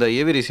விஷயத்துக்கு இந்த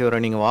ஏவி ரிசீவரை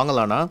நீங்கள்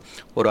வாங்கலான்னா,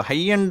 ஒரு ஹை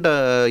அண்ட்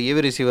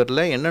ஏவி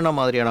ரிசீவரில் என்னென்ன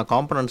மாதிரியான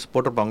காம்பனன்ட்ஸ்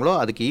போட்டிருப்பாங்களோ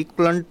அதுக்கு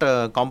ஈக்குவலண்ட்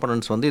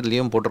காம்பனன்ட்ஸ் வந்து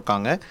இதுலேயும்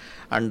போட்டிருக்காங்க.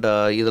 அண்ட்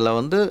இதில்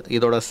வந்து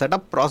இதோட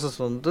செட்டப் ப்ராசஸ்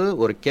வந்து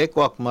ஒரு கேக்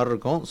வாக் மாதிரி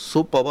இருக்கும்,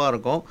 சூப்பராக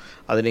இருக்கும்.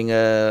 அது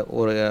நீங்கள்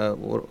ஒரு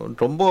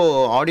ரொம்ப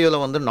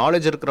ஆடியோவில் வந்து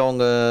நாலேஜ்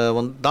இருக்கிறவங்க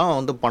வந்து தான்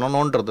வந்து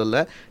பண்ணணுன்றது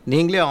இல்லை,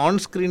 நீங்களே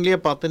ஆன் ஸ்க்ரீன்லேயே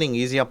பார்த்து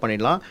நீங்கள் ஈஸியாக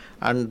பண்ணிடலாம்.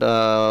 அண்ட்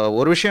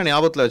ஒரு விஷயம்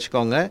ஞாபகத்தில்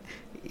வச்சுக்கோங்க,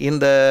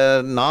 இந்த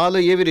 4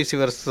 ஏவி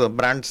ரிசீவர்ஸ்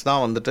பிராண்ட்ஸ்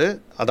தான் வந்துட்டு,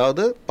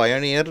 அதாவது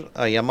pioneer,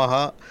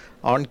 Yamaha,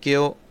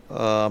 ஆன்கியோ,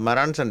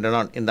 Marantz and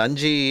Denon இந்த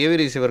 5 AV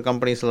ரிசீவர்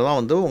கம்பெனிஸில் தான்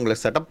வந்து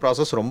உங்களுக்கு செட்டப்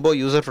ப்ராசஸ் ரொம்ப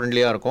யூசர்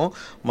ஃப்ரெண்ட்லியாக இருக்கும்.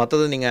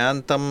 மற்றது நீங்கள்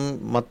ஆந்தம்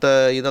மற்ற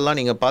இதெல்லாம்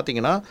நீங்கள்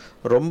பார்த்தீங்கன்னா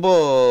ரொம்ப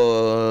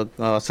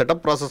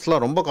செட்டப்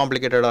ப்ராசஸ்லாம் ரொம்ப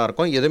காம்ப்ளிகேட்டடாக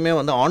இருக்கும். எதுவுமே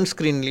வந்து ஆன்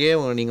ஸ்க்ரீன்லேயே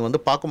நீங்கள்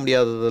வந்து பார்க்க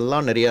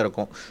முடியாததெல்லாம் நிறையா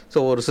இருக்கும். ஸோ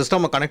ஒரு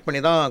சிஸ்டமை கனெக்ட்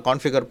பண்ணி தான்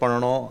கான்ஃபிகர்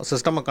பண்ணணும்,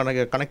 சிஸ்டமை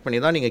கனெக்ட் பண்ணி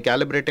தான் நீங்கள்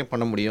கேலிப்ரேட்டே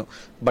பண்ண முடியும்.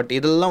 பட்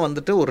இதெல்லாம்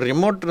வந்துட்டு ஒரு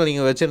ரிமோட்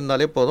நீங்கள்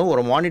வச்சுருந்தாலே போதும்,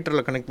 ஒரு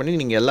மானிட்டரில் கனெக்ட் பண்ணி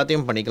நீங்கள்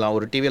எல்லாத்தையும் பண்ணிக்கலாம்.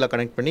 ஒரு டிவியில்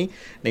கனெக்ட் பண்ணி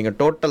நீங்கள்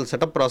டோட்டல்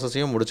செட்டப்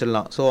ப்ராசஸையும்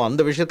முடிச்சிடலாம். ஸோ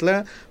அந்த விஷயத்தில்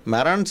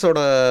மெரான்ஸோட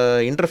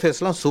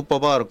இன்டர்ஃபேஸ்லாம்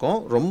சூப்பராக இருக்கும்,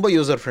 ரொம்ப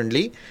யூசர்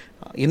ஃப்ரெண்ட்லி.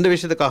 இந்த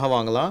விஷயத்துக்காக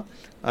வாங்கலாம்.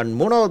 அண்ட்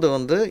மூணாவது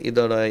வந்து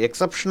இதோட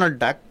எக்ஸப்ஷனல்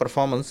டேக்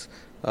பர்ஃபார்மன்ஸ்,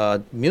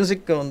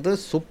 மியூசிக் வந்து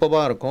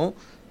சூப்பராக இருக்கும்.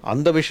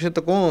 அந்த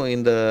விஷயத்துக்கும்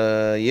இந்த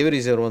AV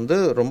ரிசீவர் வந்து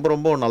ரொம்ப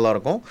ரொம்ப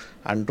நல்லாயிருக்கும்.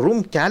 அண்ட்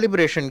ரூம்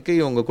கேலிப்ரேஷனுக்கு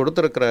இவங்க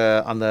கொடுத்துருக்கிற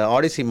அந்த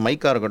ஆடிசி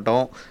மைக்காக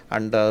இருக்கட்டும்,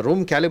 அண்ட்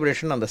ரூம்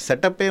கேலிப்ரேஷன் அந்த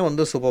செட்டப்பே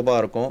வந்து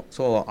சூப்பராக இருக்கும்.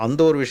 ஸோ அந்த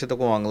ஒரு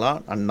விஷயத்துக்கும் வாங்கலாம்.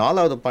 அண்ட்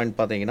நாலாவது பாயிண்ட்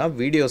பார்த்தீங்கன்னா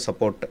வீடியோ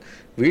சப்போர்ட்,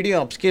 வீடியோ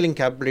அப்ஸ்கேலிங்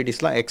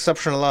கேப்பபிலிட்டிஸ்லாம்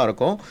எக்ஸப்ஷனலாக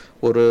இருக்கும்.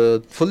 ஒரு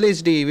ஃபுல்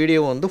ஹெச்டி வீடியோ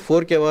வந்து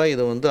 4K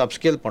இது வந்து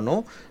அப்ஸ்கேல்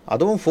பண்ணும்,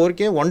 அதுவும்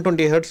 4K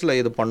 120 ஹெர்ட்ஸில்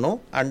இது பண்ணும்.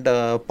 அண்ட்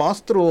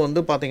பாஸ் த்ரூ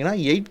வந்து பார்த்தீங்கன்னா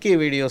 8K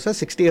வீடியோஸை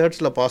 60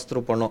 ஹெர்ட்ஸில் பாஸ்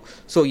த்ரூ பண்ணும்.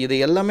 ஸோ இது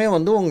எல்லாமே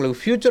வந்து உங்களுக்கு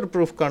ஃப்யூச்சர்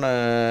ப்ரூஃப்கான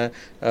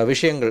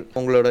விஷயங்கள்.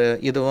 உங்களோட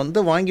இது வந்து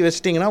வாங்கி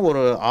வச்சிட்டிங்கன்னா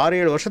ஒரு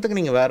 6-7 வருஷத்துக்கு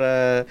நீங்கள் வேறு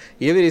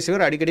AV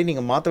ரிசீவர் அடிக்கடி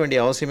நீங்கள் மாற்ற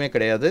வேண்டிய அவசியமே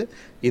கிடையாது.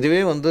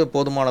 இதுவே வந்து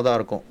போதுமானதாக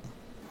இருக்கும்.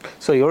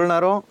 ஸோ இவ்வளோ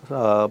நேரம்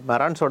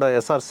மெரான்ஸோட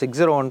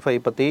SR6015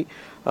 பற்றி,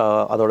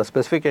 அதோட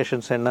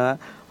ஸ்பெசிஃபிகேஷன்ஸ் என்ன,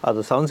 அது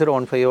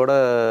 7015ஓட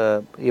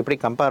எப்படி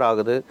கம்பேர்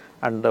ஆகுது,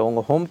 அண்ட்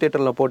உங்கள் ஹோம்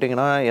தியேட்டரில்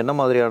போட்டிங்கன்னா என்ன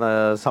மாதிரியான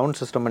சவுண்ட்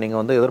சிஸ்டம்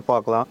நீங்கள் வந்து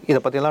எதிர்பார்க்கலாம், இதை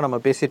பற்றிலாம் நம்ம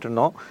பேசிகிட்டு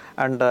இருந்தோம்.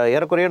 அண்ட்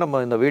ஏறக்குறைய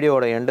நம்ம இந்த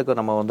வீடியோட எண்டுக்கு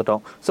நம்ம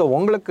வந்துட்டோம். ஸோ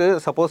உங்களுக்கு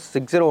சப்போஸ்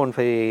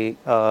 6015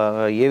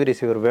 AV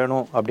ரிசீவர்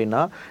வேணும்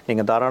அப்படின்னா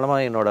நீங்கள்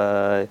தாராளமாக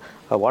என்னோடய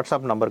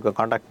வாட்ஸ்அப் நம்பருக்கு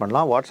காண்டாக்ட்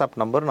பண்ணலாம். வாட்ஸ்அப்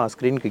நம்பர் நான்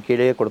ஸ்க்ரீனுக்கு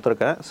கீழே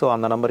கொடுத்துருக்கேன். ஸோ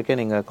அந்த நம்பருக்கே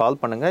நீங்கள் கால்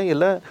பண்ணுங்கள்,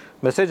 இல்லை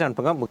மெசேஜ்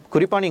அனுப்புங்க.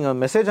 குறிப்பாக நீங்கள்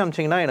மெசேஜ்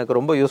அனுப்பிச்சிங்கன்னா எனக்கு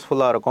ரொம்ப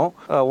யூஸ்ஃபுல்லாக இருக்கும்.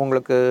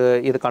 உங்களுக்கு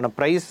இதுக்கான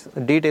ப்ரைஸ்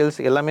டீட்டெயில்ஸ்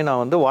எல்லாமே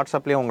நான் வந்து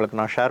வாட்ஸ்அப்லேயே உங்களுக்கு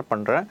நான் ஷேர்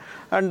பண்ணுறேன்.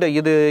 அண்டு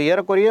இது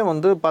ஏறக்குறைய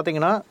வந்து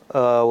பார்த்திங்கன்னா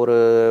ஒரு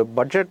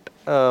பட்ஜெட்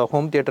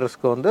ஹோம்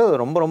தியேட்டர்ஸ்க்கு வந்து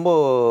ரொம்ப ரொம்ப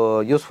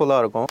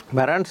யூஸ்ஃபுல்லாக இருக்கும்.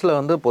 மெரான்ஸில்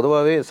வந்து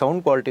பொதுவாகவே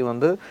சவுண்ட் குவாலிட்டி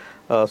வந்து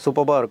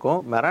சூப்பராக இருக்கும்.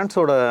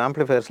 மெரான்ஸோட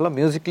ஆம்ப்ளிஃபயர்ஸ்லாம்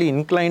மியூசிக்லி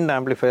இன்க்ளைன்ட்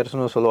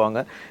ஆம்ப்ளிஃபயர்ஸ்னு சொல்லுவாங்க.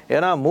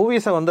 ஏன்னா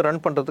மூவிஸை வந்து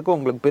ரன் பண்ணுறதுக்கு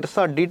உங்களுக்கு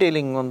பெருசாக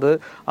டீட்டெயிலிங் வந்து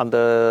அந்த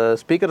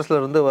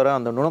ஸ்பீக்கர்ஸ்லேருந்து வர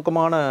அந்த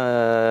நுணுக்கமான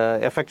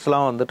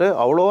எஃபெக்ட்ஸ்லாம் வந்துட்டு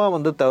அவ்வளோவா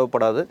வந்து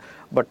தேவைப்படாது.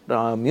 பட்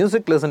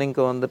மியூசிக்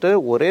லிசனிங்க்கு வந்துட்டு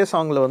ஒரே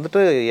சாங்கில்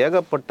வந்துட்டு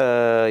ஏகப்பட்ட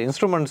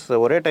இன்ஸ்ட்ருமெண்ட்ஸ்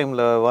ஒரே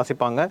டைமில்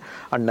வாசிப்பாங்க.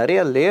 அண்ட் நிறைய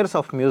லேயர்ஸ்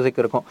ஆஃப்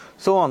மியூசிக் இருக்கும்.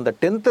 ஸோ அந்த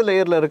 10th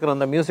லேயரில் இருக்கிற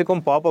அந்த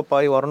மியூசிக்கும் பாப்பப்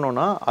ஆகி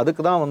வரணும்னா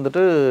அதுக்கு தான்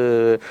வந்துட்டு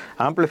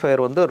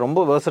ஆம்ப்ளிஃபயர் வந்து ரொம்ப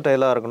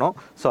வெர்சடைலாக இருக்கணும்.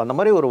 ஸோ அந்த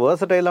மாதிரி ஒரு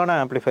வெர்சடைலான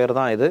ஆம்ப்ளிஃபயர்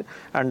தான் இது.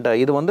 அண்ட்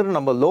இது வந்துட்டு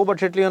நம்ம லோ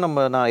பட்ஜெட்லேயும்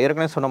நான்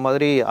ஏற்கனவே சொன்ன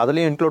மாதிரி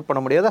அதுலேயும் இன்க்ளூட் பண்ண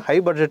முடியாது, ஹை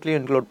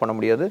பட்ஜெட்லேயும் இன்க்ளூட் பண்ண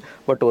முடியாது.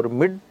 பட் ஒரு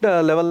மிட்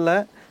லெவலில்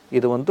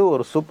இது வந்து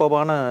ஒரு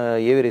சூப்பரான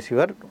AV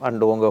ரிசீவர்.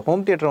 அண்ட் உங்கள்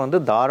ஹோம் தியேட்டர் வந்து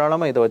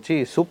தாராளமாக இதை வச்சு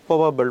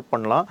சூப்பராக பில்ட்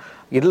பண்ணலாம்.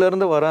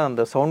 இதிலேருந்து வர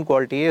அந்த சவுண்ட்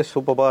குவாலிட்டியே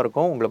சூப்பராக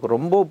இருக்கும், உங்களுக்கு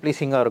ரொம்ப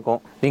ப்ளீஸிங்காக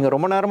இருக்கும். நீங்கள்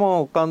ரொம்ப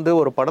நேரமாக உட்காந்து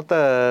ஒரு படத்தை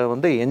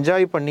வந்து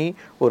என்ஜாய் பண்ணி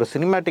ஒரு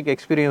சினிமேட்டிக்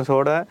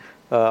எக்ஸ்பீரியன்ஸோட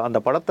அந்த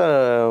படத்தை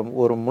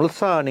ஒரு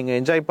முழுசாக நீங்கள்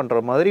என்ஜாய் பண்ணுற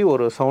மாதிரி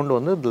ஒரு சவுண்டு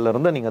வந்து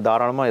இதிலேருந்து நீங்கள்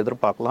தாராளமாக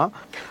எதிர்பார்க்கலாம்.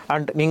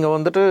 அண்ட் நீங்கள்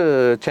வந்துட்டு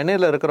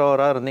சென்னையில்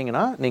இருக்கிறவராக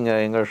இருந்தீங்கன்னா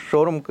நீங்கள் எங்கள்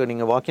ஷோரூமுக்கு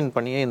நீங்கள் வாக்கின்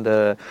பண்ணியே இந்த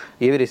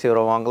AV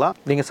ரிசீவரை வாங்கலாம்.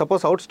 நீங்கள்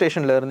சப்போஸ் அவுட்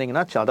ஸ்டேஷனில்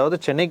இருந்தீங்கன்னா, அதாவது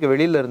சென்னைக்கு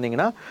வெளியில்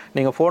இருந்தீங்கன்னா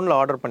நீங்கள் ஃபோனில்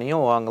ஆர்டர்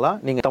பண்ணியும்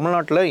வாங்கலாம். நீங்கள்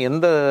தமிழ்நாட்டில்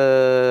எந்த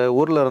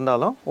ஊரில்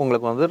இருந்தாலும்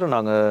உங்களுக்கு வந்துட்டு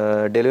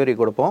நாங்கள் டெலிவரி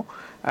கொடுப்போம்.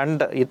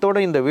 அண்ட் இதோட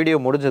இந்த வீடியோ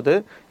முடிஞ்சது.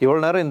 இவ்வளோ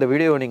நேரம் இந்த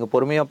வீடியோவை நீங்கள்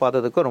பொறுமையாக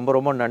பார்த்ததுக்கு ரொம்ப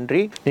ரொம்ப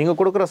நன்றி. நீங்கள்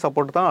கொடுக்குற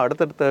சப்போர்ட் தான்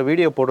அடுத்தடுத்த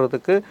வீடியோ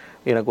போடுறதுக்கு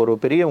எனக்கு ஒரு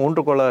பெரிய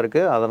ஊன்றுகோலாக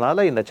இருக்குது.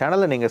 அதனால் இந்த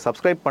சேனலை நீங்கள்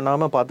சப்ஸ்கிரைப்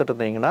பண்ணாமல் பார்த்துட்டு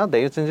இருந்தீங்கன்னா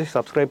தயவு செஞ்சு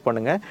சப்ஸ்கிரைப்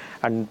பண்ணுங்கள்.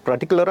 அண்ட்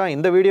பர்டிகுலராக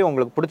இந்த வீடியோ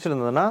உங்களுக்கு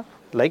பிடிச்சிருந்ததுன்னா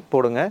லைக்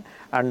போடுங்க.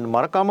 அண்ட்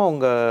மறக்காமல்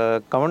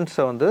உங்கள்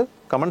கமெண்ட்ஸை வந்து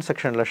கமெண்ட்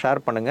செக்ஷனில் ஷேர்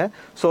பண்ணுங்கள்.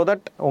 ஸோ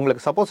தட்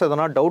உங்களுக்கு சப்போஸ்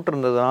எதனா டவுட்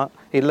இருந்ததுன்னா,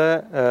 இல்லை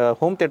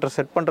ஹோம் தியேட்டர்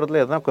செட்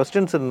பண்ணுறதுல எதனா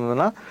கொஸ்டின்ஸ்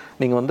இருந்ததுன்னா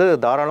நீங்கள் வந்து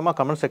தாராளமாக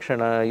கமெண்ட்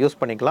செக்ஷனை யூஸ்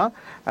பண்ணிக்கலாம்.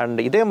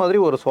 அண்ட் இதே மாதிரி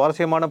ஒரு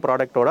சுவாரஸ்யமான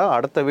ப்ராடக்ட்டோட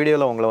அடுத்த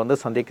வீடியோவில் உங்களை வந்து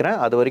சந்திக்கிறேன்.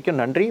 அது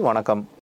வரைக்கும் நன்றி, வணக்கம்.